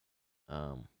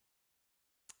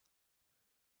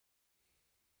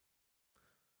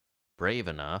brave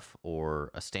enough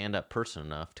or a stand-up person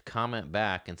enough to comment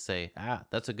back and say,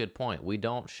 that's a good point. We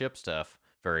don't ship stuff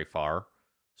very far,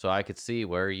 so I could see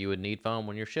where you would need foam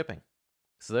when you're shipping.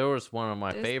 So there was one of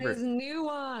my favorite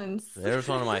nuance. There's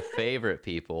one of my favorite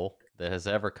people that has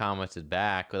ever commented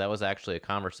back. That was actually a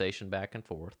conversation back and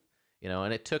forth,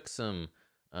 and it took some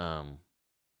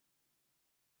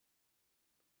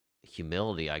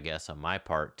humility, I guess, on my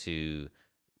part to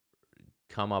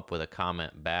come up with a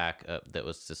comment back that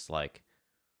was just like,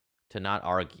 to not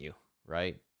argue,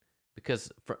 right?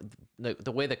 Because for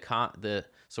the way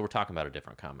so we're talking about a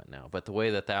different comment now, but the way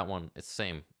that one, it's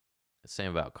the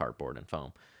same about cardboard and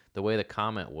foam. The way the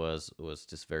comment was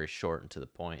just very short and to the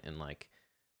point, and like,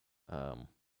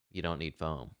 you don't need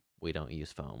foam. We don't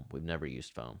use foam. We've never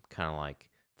used foam. Kind of like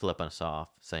flipping us off,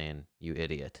 saying, you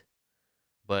idiot.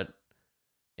 But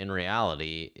in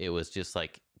reality, it was just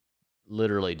like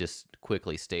literally just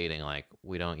quickly stating like,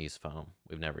 we don't use foam.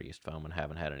 We've never used foam and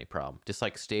haven't had any problem. Just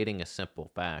like stating a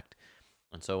simple fact.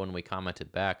 And so when we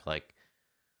commented back, like,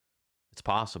 it's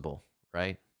possible,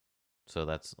 right? So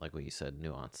that's like what you said,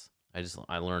 nuance.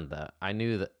 I learned that. I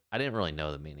knew that. I didn't really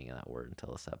know the meaning of that word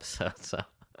until this episode, so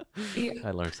Yeah.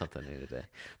 I learned something new today.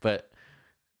 But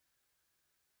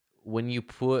when you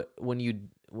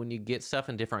get stuff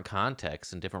in different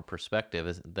contexts and different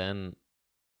perspectives, then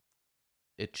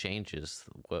it changes.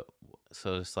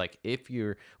 So it's like, if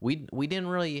we didn't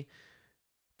really,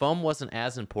 foam wasn't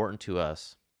as important to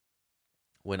us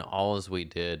when all as we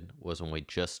did was, when we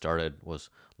just started, was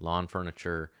lawn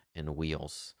furniture and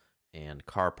wheels and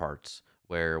car parts,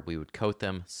 where we would coat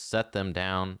them, set them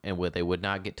down, and they would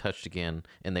not get touched again,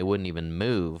 and they wouldn't even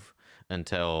move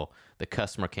until the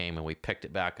customer came and we picked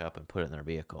it back up and put it in their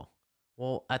vehicle.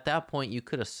 Well, at that point, you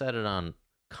could have set it on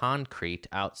concrete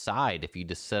outside if you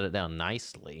just set it down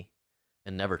nicely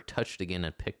and never touched it again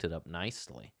and picked it up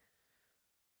nicely.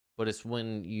 But it's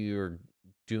when you're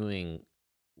doing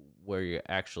where you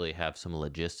actually have some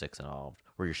logistics involved,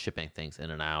 where you're shipping things in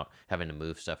and out, having to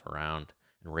move stuff around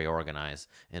and reorganize,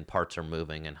 and parts are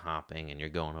moving and hopping, and you're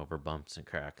going over bumps and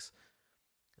cracks,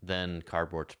 then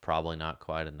cardboard's probably not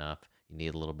quite enough. You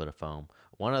need a little bit of foam.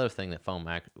 One other thing that foam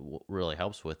really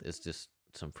helps with is just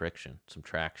some friction, some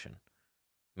traction,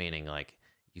 meaning like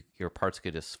your parts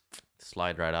could just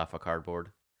slide right off a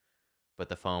cardboard, but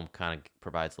the foam kind of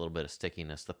provides a little bit of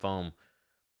stickiness. The foam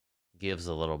gives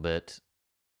a little bit,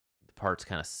 the parts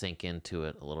kind of sink into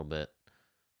it a little bit,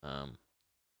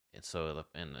 and so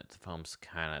the foam's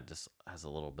kind of just has a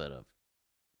little bit of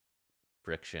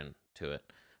friction to it,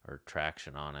 or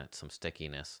traction on it, some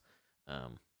stickiness,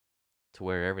 to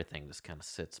where everything just kind of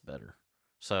sits better.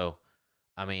 So,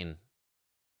 I mean,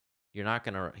 you're not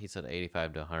gonna. He said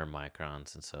 85 to 100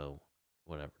 microns, and so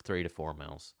whatever, 3 to 4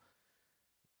 mils.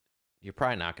 You're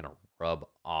probably not gonna rub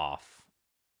off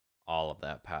all of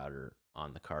that powder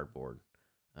on the cardboard,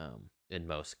 in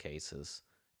most cases,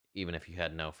 even if you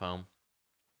had no foam.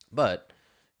 But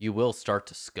you will start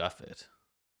to scuff it.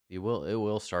 It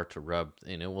will start to rub,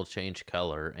 and it will change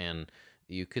color, and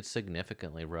you could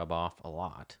significantly rub off a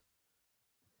lot.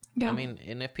 Yeah. I mean,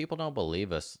 and if people don't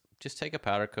believe us, just take a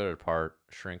powder coated part,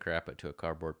 shrink wrap it to a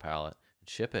cardboard pallet, and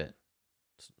ship it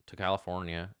to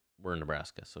California. We're in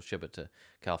Nebraska, so ship it to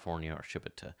California or ship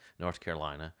it to North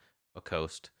Carolina, a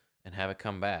coast, and have it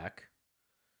come back,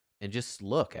 and just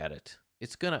look at it.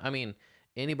 It's gonna, I mean,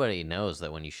 anybody knows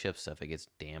that when you ship stuff, it gets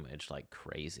damaged like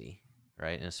crazy,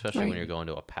 right? And especially when you're going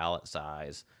to a pallet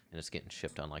size and it's getting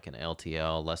shipped on like an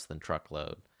LTL, less than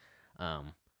truckload,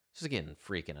 it's just getting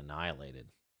freaking annihilated.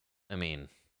 I mean,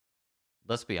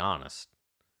 let's be honest.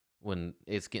 When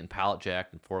it's getting pallet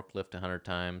jacked and forklift 100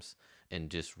 times and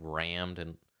just rammed,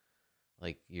 and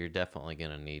like, you're definitely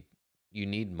gonna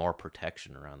need more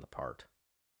protection around the part.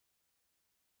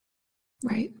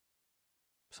 Right.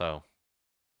 So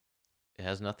it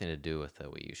has nothing to do with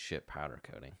that we use ship powder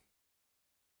coating.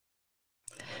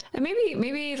 And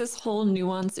maybe this whole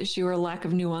nuance issue or lack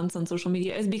of nuance on social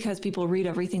media is because people read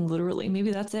everything literally.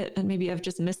 Maybe that's it. And maybe I've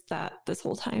just missed that this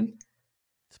whole time.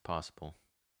 It's possible.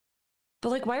 But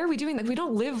like, why are we doing that? We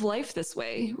don't live life this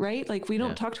way, right? Like, we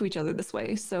don't talk to each other this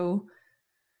way. So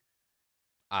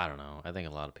I don't know. I think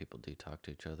a lot of people do talk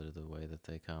to each other the way that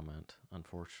they comment,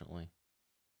 unfortunately.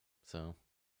 So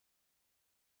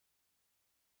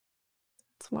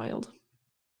it's wild.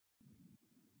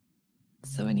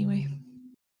 So anyway.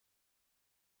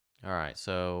 All right.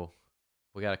 So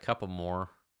we got a couple more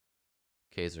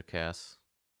Kaiser casts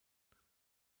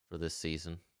for this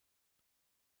season.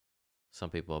 Some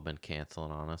people have been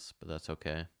canceling on us, but that's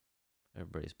okay.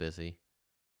 Everybody's busy.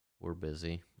 We're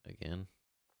busy again.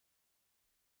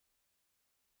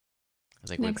 I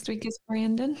think next week is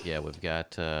Brandon. Yeah, we've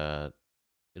got,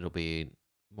 it'll be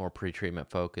more pre-treatment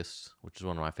focused, which is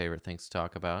one of my favorite things to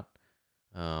talk about.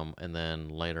 And then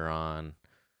later on,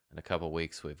 in a couple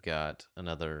weeks, we've got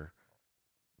another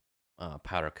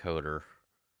powder coater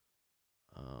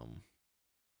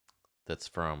that's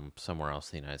from somewhere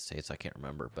else in the United States. I can't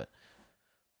remember, but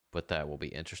that will be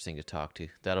interesting to talk to.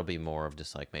 That'll be more of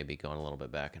just like maybe going a little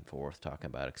bit back and forth, talking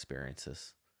about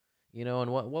experiences. You know,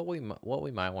 and what we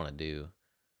might want to do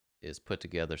is put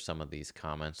together some of these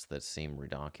comments that seem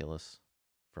ridiculous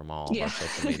from all of our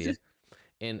social media,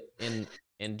 and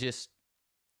just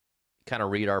kind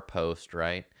of read our post,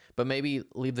 right? But maybe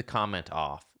leave the comment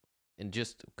off and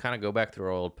just kind of go back through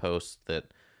our old posts that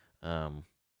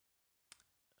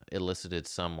elicited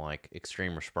some like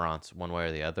extreme response one way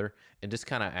or the other, and just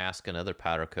kind of ask another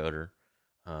powder coater,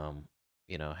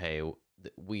 you know, hey,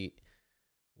 we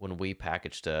when we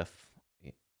package stuff,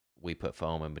 we put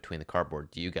foam in between the cardboard.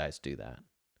 Do you guys do that?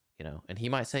 You know, and he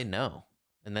might say no.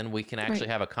 And then we can actually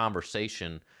have a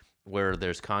conversation where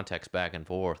there's context back and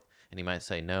forth. And he might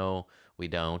say, no, we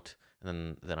don't.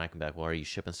 And then I can be like, well, are you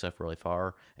shipping stuff really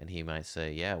far? And he might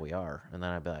say, yeah, we are. And then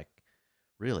I'd be like,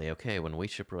 really? Okay, when we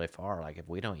ship really far, like if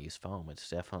we don't use foam, it's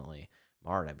definitely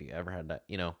Mart. Have you ever had that?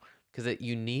 You know, because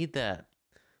you need that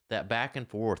back and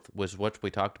forth was what we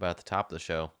talked about at the top of the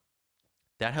show.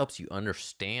 That helps you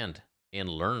understand and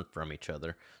learn from each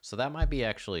other. So that might be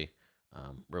actually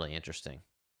really interesting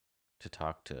to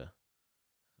talk to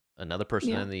another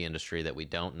person in the industry that we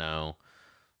don't know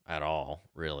at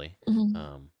all, really.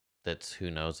 That's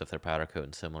who knows if they're powder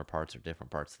coating similar parts or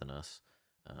different parts than us.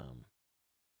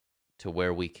 To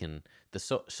where we can,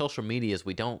 social medias,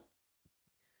 we don't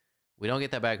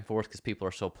get that back and forth because people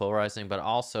are so polarizing, but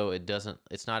also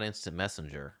it's not instant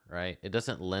messenger, right? It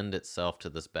doesn't lend itself to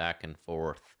this back and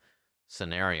forth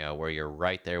scenario where you're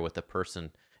right there with the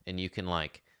person and you can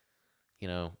like, you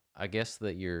know, I guess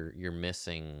that you're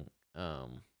missing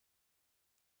nonverbal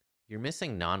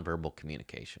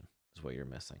communication is what you're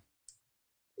missing.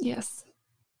 Yes.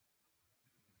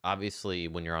 Obviously,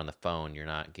 when you're on the phone, you're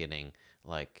not getting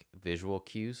like visual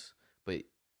cues, but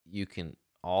you can,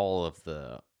 all of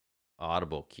the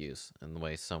audible cues and the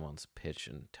way someone's pitch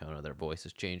and tone of their voice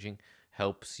is changing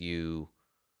helps you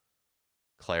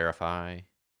clarify,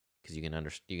 because you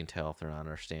can tell if they're not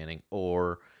understanding,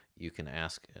 or you can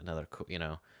ask another, you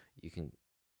know, you can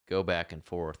go back and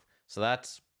forth. So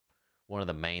that's one of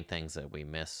the main things that we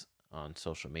miss on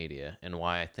social media, and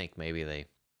why I think maybe they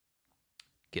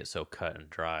get so cut and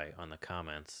dry on the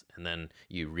comments, and then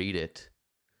you read it,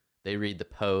 they read the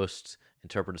post,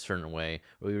 interpret a certain way,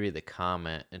 or we read the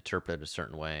comment, interpret a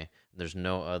certain way, and there's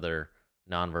no other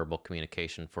nonverbal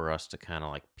communication for us to kind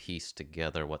of like piece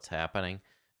together what's happening.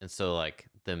 And so like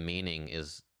the meaning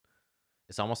is,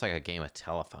 it's almost like a game of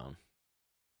telephone,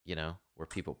 you know, where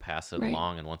people pass it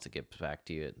along, and once it gets back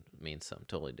to you, it means something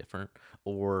totally different.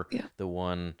 Or the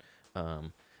one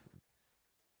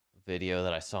video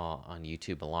that I saw on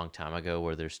YouTube a long time ago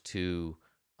where there's two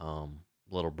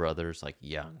little brothers, like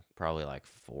young, probably like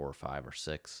 4 or 5 or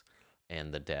 6,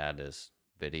 and the dad is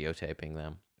videotaping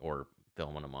them or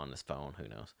filming them on his phone, who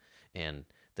knows, and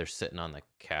they're sitting on the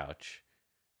couch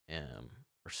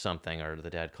or something, or the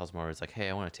dad calls them over, it's like, hey,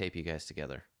 I want to tape you guys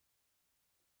together,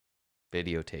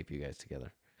 videotape you guys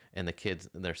together. And the kids,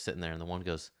 they're sitting there, and the one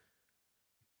goes,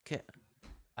 okay,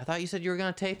 I thought you said you were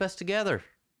going to tape us together.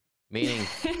 Meaning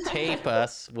tape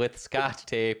us with Scotch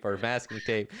tape or masking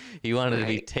tape. He wanted to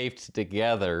be taped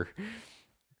together.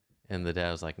 And the dad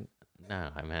was like, no,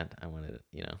 I wanted it,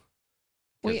 you know.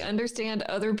 We understand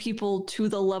other people to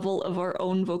the level of our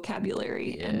own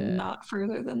vocabulary and not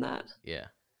further than that. Yeah.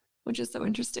 Which is so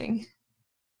interesting.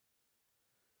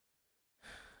 Do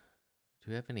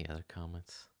we have any other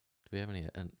comments? Do we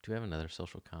have another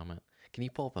social comment? Can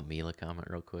you pull up a Mila comment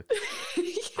real quick?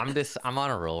 Yes. I'm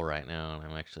on a roll right now, and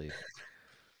I'm actually,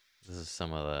 this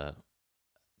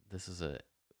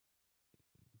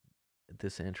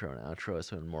intro and outro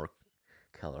has been more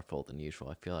colorful than usual.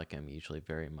 I feel like I'm usually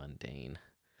very mundane,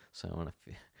 so I want to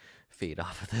feed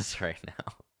off of this right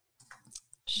now.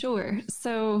 Sure.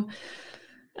 So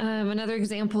another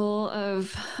example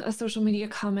of a social media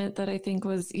comment that I think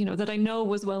was, you know, that I know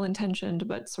was well-intentioned,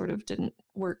 but sort of didn't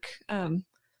work.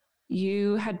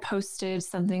 You had posted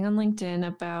something on LinkedIn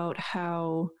about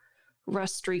how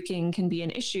rust streaking can be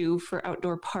an issue for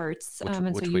outdoor parts.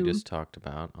 Which we just talked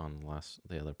about on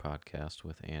the other podcast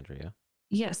with Andrea.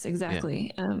 Yes,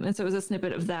 exactly. Yeah. And so it was a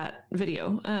snippet of that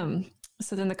video.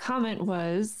 So then the comment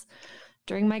was,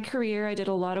 during my career, I did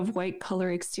a lot of white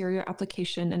color exterior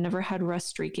application and never had rust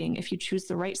streaking if you choose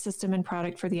the right system and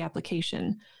product for the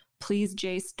application. Please,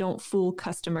 Jace, don't fool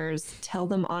customers. Tell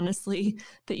them honestly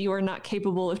that you are not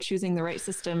capable of choosing the right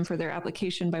system for their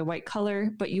application by white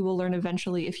color, but you will learn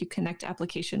eventually if you connect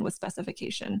application with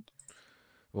specification.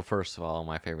 Well, first of all,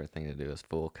 my favorite thing to do is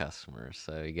fool customers,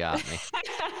 so you got me.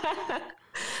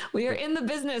 We are in the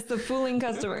business of fooling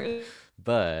customers.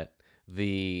 But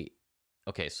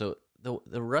so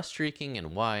the rust streaking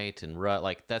and white and rut,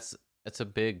 like that's a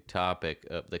big topic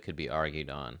that could be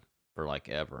argued on for like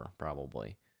ever,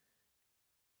 probably.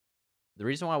 The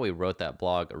reason why we wrote that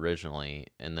blog originally,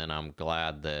 and then I'm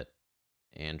glad that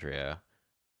Andrea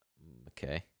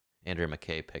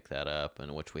McKay picked that up,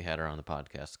 and which we had her on the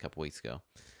podcast a couple weeks ago,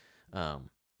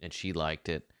 and she liked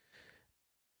the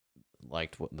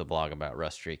blog about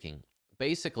rust streaking.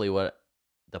 Basically, what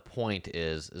the point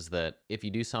is that if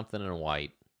you do something in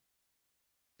white,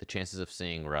 the chances of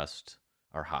seeing rust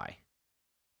are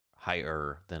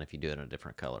higher than if you do it in a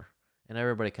different color. And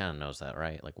everybody kind of knows that,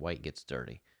 right? Like white gets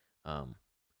dirty.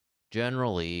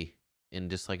 Generally, in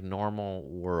just like normal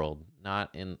world, not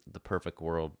in the perfect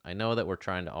world. I know that we're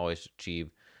trying to always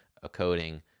achieve a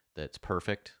coating that's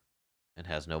perfect and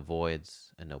has no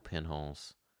voids and no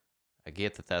pinholes. I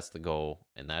get that that's the goal,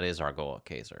 and that is our goal at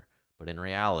Kaiser. But in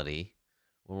reality,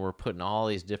 when we're putting all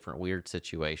these different weird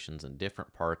situations and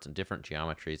different parts and different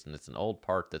geometries, and it's an old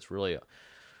part that's really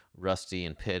rusty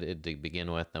and pitted to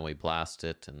begin with, then we blast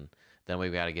it, and then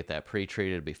we've got to get that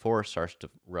pre-treated before it starts to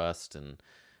rust, and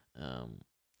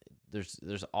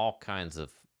there's all kinds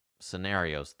of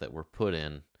scenarios that we're put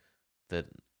in that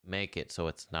make it so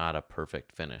it's not a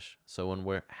perfect finish. So when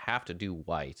we have to do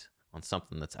white on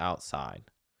something that's outside,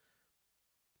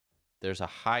 there's a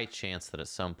high chance that at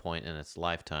some point in its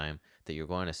lifetime that you're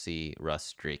going to see rust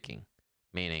streaking,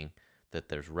 meaning that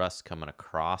there's rust coming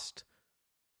across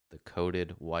the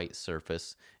coated white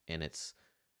surface, and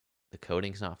the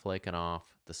coating's not flaking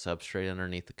off, the substrate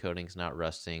underneath the coating's not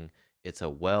rusting. It's a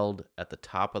weld at the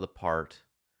top of the part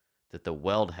that the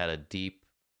weld had a deep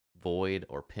void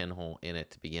or pinhole in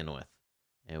it to begin with,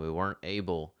 and we weren't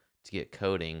able to get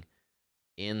coating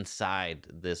inside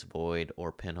this void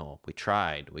or pinhole. We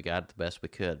tried, we got the best we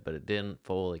could, but it didn't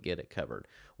fully get it covered.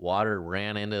 Water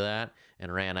ran into that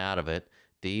and ran out of it.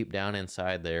 Deep down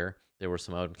inside there was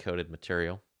some uncoated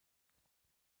material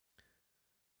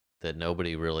that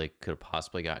nobody really could have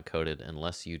possibly got coated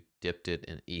unless you dipped it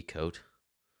in E-coat.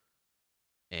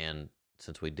 And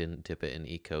since we didn't dip it in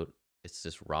E-coat, it's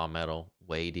just raw metal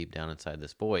way deep down inside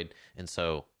this void. And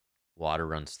so water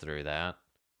runs through that,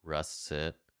 rusts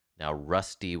it. Now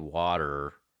rusty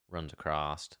water runs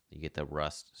across. You get the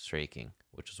rust streaking,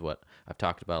 which is what I've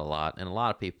talked about a lot. And a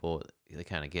lot of people, they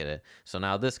kind of get it. So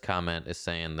now this comment is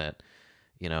saying that,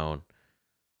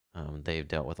 they've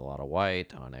dealt with a lot of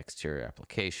white on exterior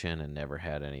application and never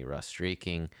had any rust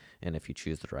streaking. And if you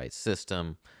choose the right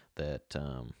system, that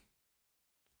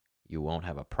you won't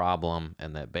have a problem.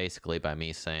 And that basically by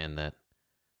me saying that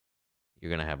you're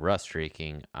going to have rust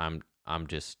streaking, I'm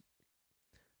just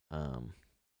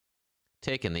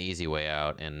taking the easy way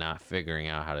out and not figuring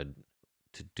out how to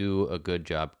do a good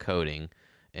job coating,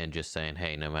 and just saying,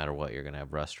 hey, no matter what, you're going to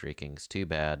have rust streaking. It's too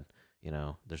bad.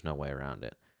 There's no way around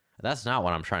it. That's not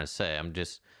what I'm trying to say.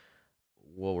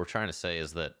 What we're trying to say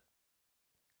is that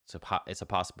it's a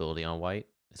possibility on white.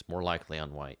 It's more likely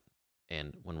on white.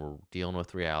 And when we're dealing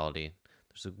with reality,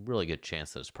 there's a really good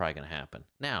chance that it's probably going to happen.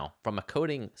 Now, from a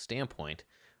coating standpoint,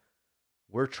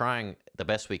 we're trying the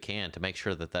best we can to make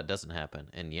sure that that doesn't happen.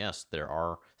 And yes, there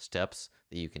are steps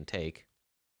that you can take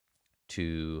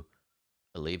to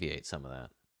alleviate some of that.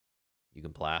 You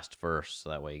can blast first, so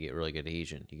that way you get really good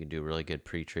adhesion. You can do really good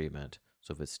pre-treatment.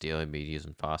 So if it's steel, you'd be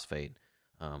using phosphate.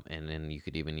 And then you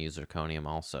could even use zirconium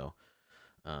also.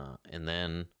 And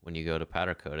then when you go to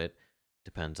powder coat it,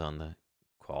 depends on the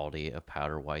quality of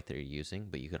powder white that you're using,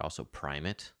 but you could also prime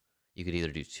it. You could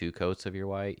either do 2 coats of your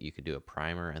white, you could do a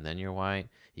primer and then your white.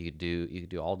 You could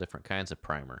do all different kinds of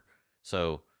primer.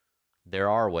 So there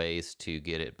are ways to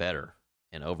get it better.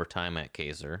 And over time at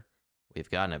Kaiser, we've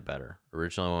gotten it better.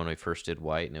 Originally, when we first did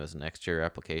white and it was an exterior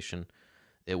application,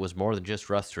 it was more than just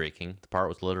rust streaking. The part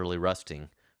was literally rusting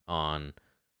on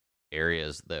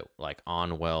areas that, like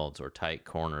on welds or tight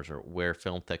corners, or where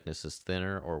film thickness is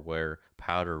thinner, or where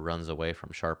powder runs away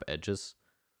from sharp edges.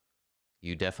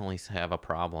 You definitely have a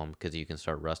problem because you can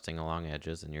start rusting along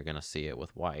edges, and you're going to see it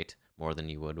with white more than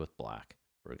you would with black,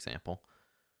 for example.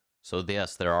 So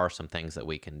yes, there are some things that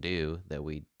we can do, that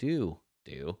we do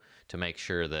to make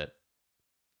sure that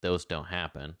those don't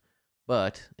happen.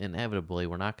 But inevitably,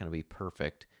 we're not going to be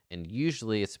perfect. And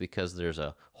usually it's because there's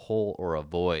a hole or a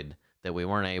void that we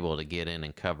weren't able to get in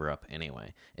and cover up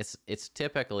anyway. It's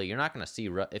typically, you're not going to see,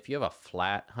 if you have a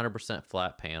flat, 100%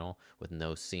 flat panel with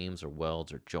no seams or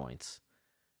welds or joints,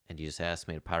 and you just ask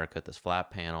me to powder coat this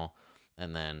flat panel,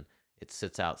 and then it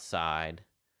sits outside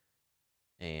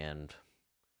and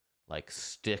like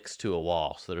sticks to a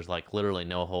wall. So there's like literally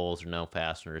no holes or no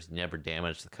fasteners, never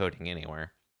damaged the coating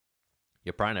anywhere.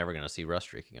 You're probably never going to see rust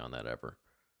streaking on that ever,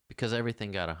 because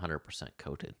everything got 100%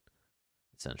 coated,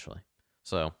 essentially.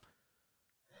 So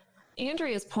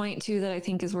Andrea's point too that I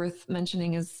think is worth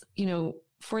mentioning is,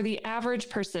 for the average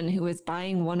person who is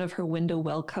buying one of her window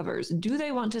well covers, do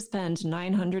they want to spend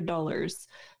 $900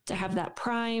 to have that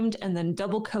primed and then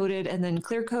double coated and then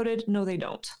clear coated? No, they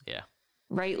don't. Yeah.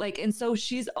 Right. And so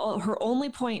her only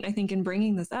point, I think, in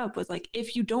bringing this up was like,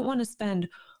 if you don't want to spend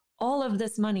all of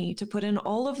this money to put in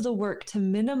all of the work to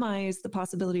minimize the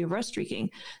possibility of rust streaking,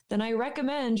 then I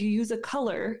recommend you use a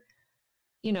color,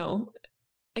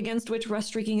 against which rust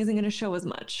streaking isn't going to show as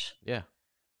much. Yeah,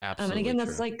 absolutely. And again, true.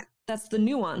 that's like that's the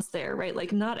nuance there, right?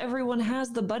 Like, not everyone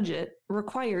has the budget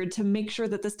required to make sure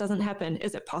that this doesn't happen.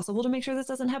 Is it possible to make sure this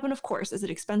doesn't happen? Of course. Is it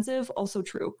expensive? Also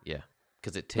true. Yeah,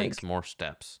 because it takes more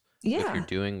steps. If you're Yeah.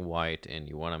 doing white and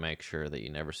you want to make sure that you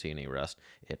never see any rust,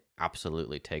 it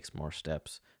absolutely takes more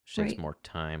steps. It takes Right. more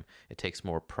time. It takes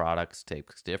more products,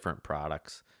 takes different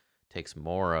products, takes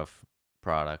more of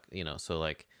product, so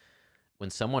like when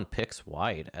someone picks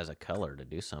white as a color to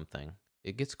do something,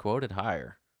 it gets quoted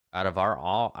higher. Out of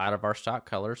our stock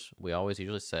colors, we always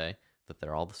usually say that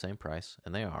they're all the same price,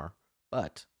 and they are.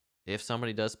 But if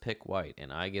somebody does pick white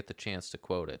and I get the chance to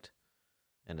quote it,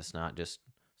 and it's not just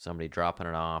somebody dropping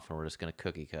it off and we're just going to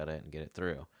cookie cut it and get it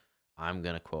through, I'm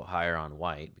going to quote higher on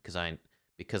white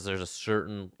because there's a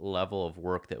certain level of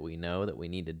work that we know that we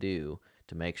need to do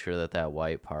to make sure that that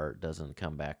white part doesn't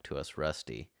come back to us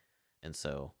rusty. And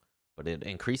so, but it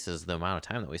increases the amount of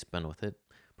time that we spend with it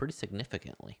pretty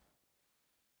significantly.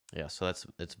 Yeah, so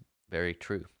it's very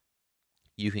true.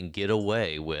 You can get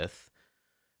away with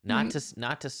not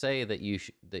to say that you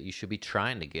should be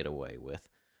trying to get away with,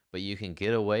 but you can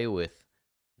get away with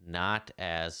not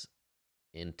as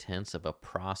intense of a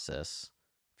process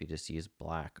if you just use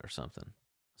black or something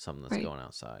that's Right. going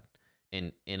outside.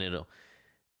 And it'll,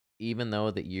 even though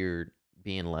that you're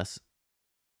being less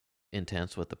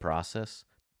intense with the process,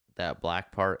 that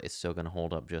black part is still going to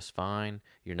hold up just fine.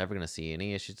 You're never going to see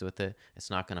any issues with it. It's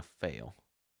not going to fail.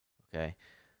 Okay.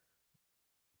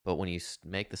 But when you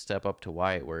make the step up to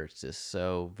white where it's just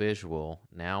so visual,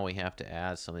 now we have to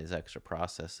add some of these extra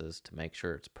processes to make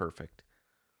sure it's perfect.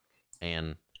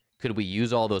 And could we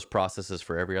use all those processes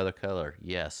for every other color?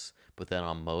 Yes. But then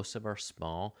on most of our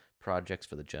small projects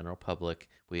for the general public,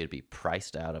 we'd be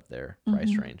priced out of their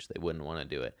price range. They wouldn't want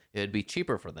to do it. It'd be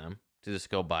cheaper for them to just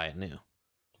go buy it new.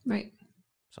 Right.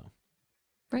 So,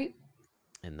 Right.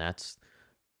 and that's,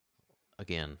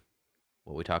 again,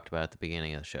 what we talked about at the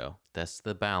beginning of the show. That's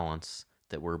the balance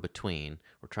that we're between.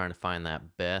 We're trying to find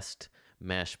that best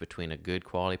mesh between a good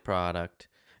quality product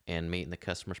and meeting the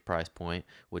customer's price point,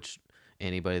 which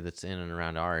anybody that's in and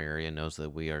around our area knows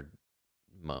that we are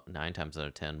 9 times out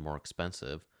of 10 more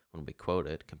expensive when we quote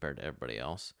it compared to everybody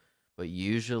else. But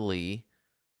usually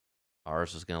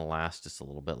ours is going to last just a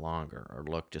little bit longer or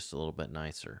look just a little bit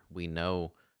nicer. We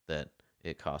know that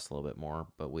it costs a little bit more,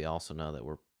 but we also know that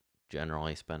we're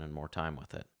generally spending more time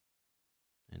with it.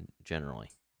 And generally.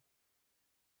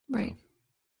 Right.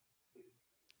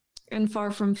 And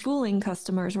far from fooling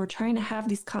customers, we're trying to have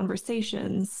these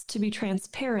conversations to be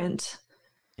transparent.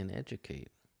 And educate.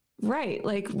 Right.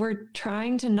 Like, we're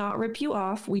trying to not rip you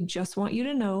off. We just want you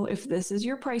to know if this is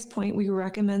your price point, we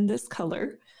recommend this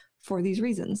color for these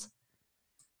reasons.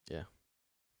 Yeah.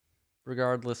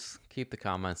 Regardless, keep the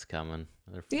comments coming.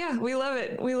 Yeah, we love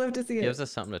it. We love to see it. Gives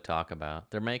us something to talk about.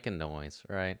 They're making noise,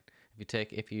 right?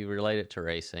 If you relate it to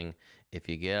racing, if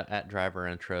you get at driver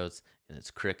intros and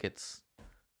it's crickets,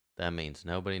 that means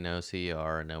nobody knows who you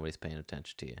are and nobody's paying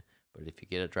attention to you. But if you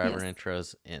get at driver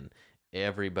intros and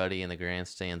everybody in the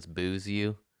grandstands boos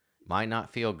you, might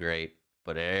not feel great,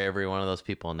 but every one of those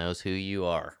people knows who you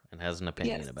are and has an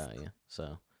opinion about you. So,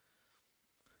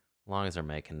 as long as they're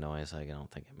making noise, I don't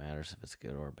think it matters if it's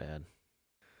good or bad.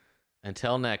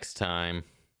 Until next time,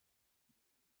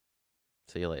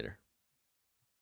 see you later.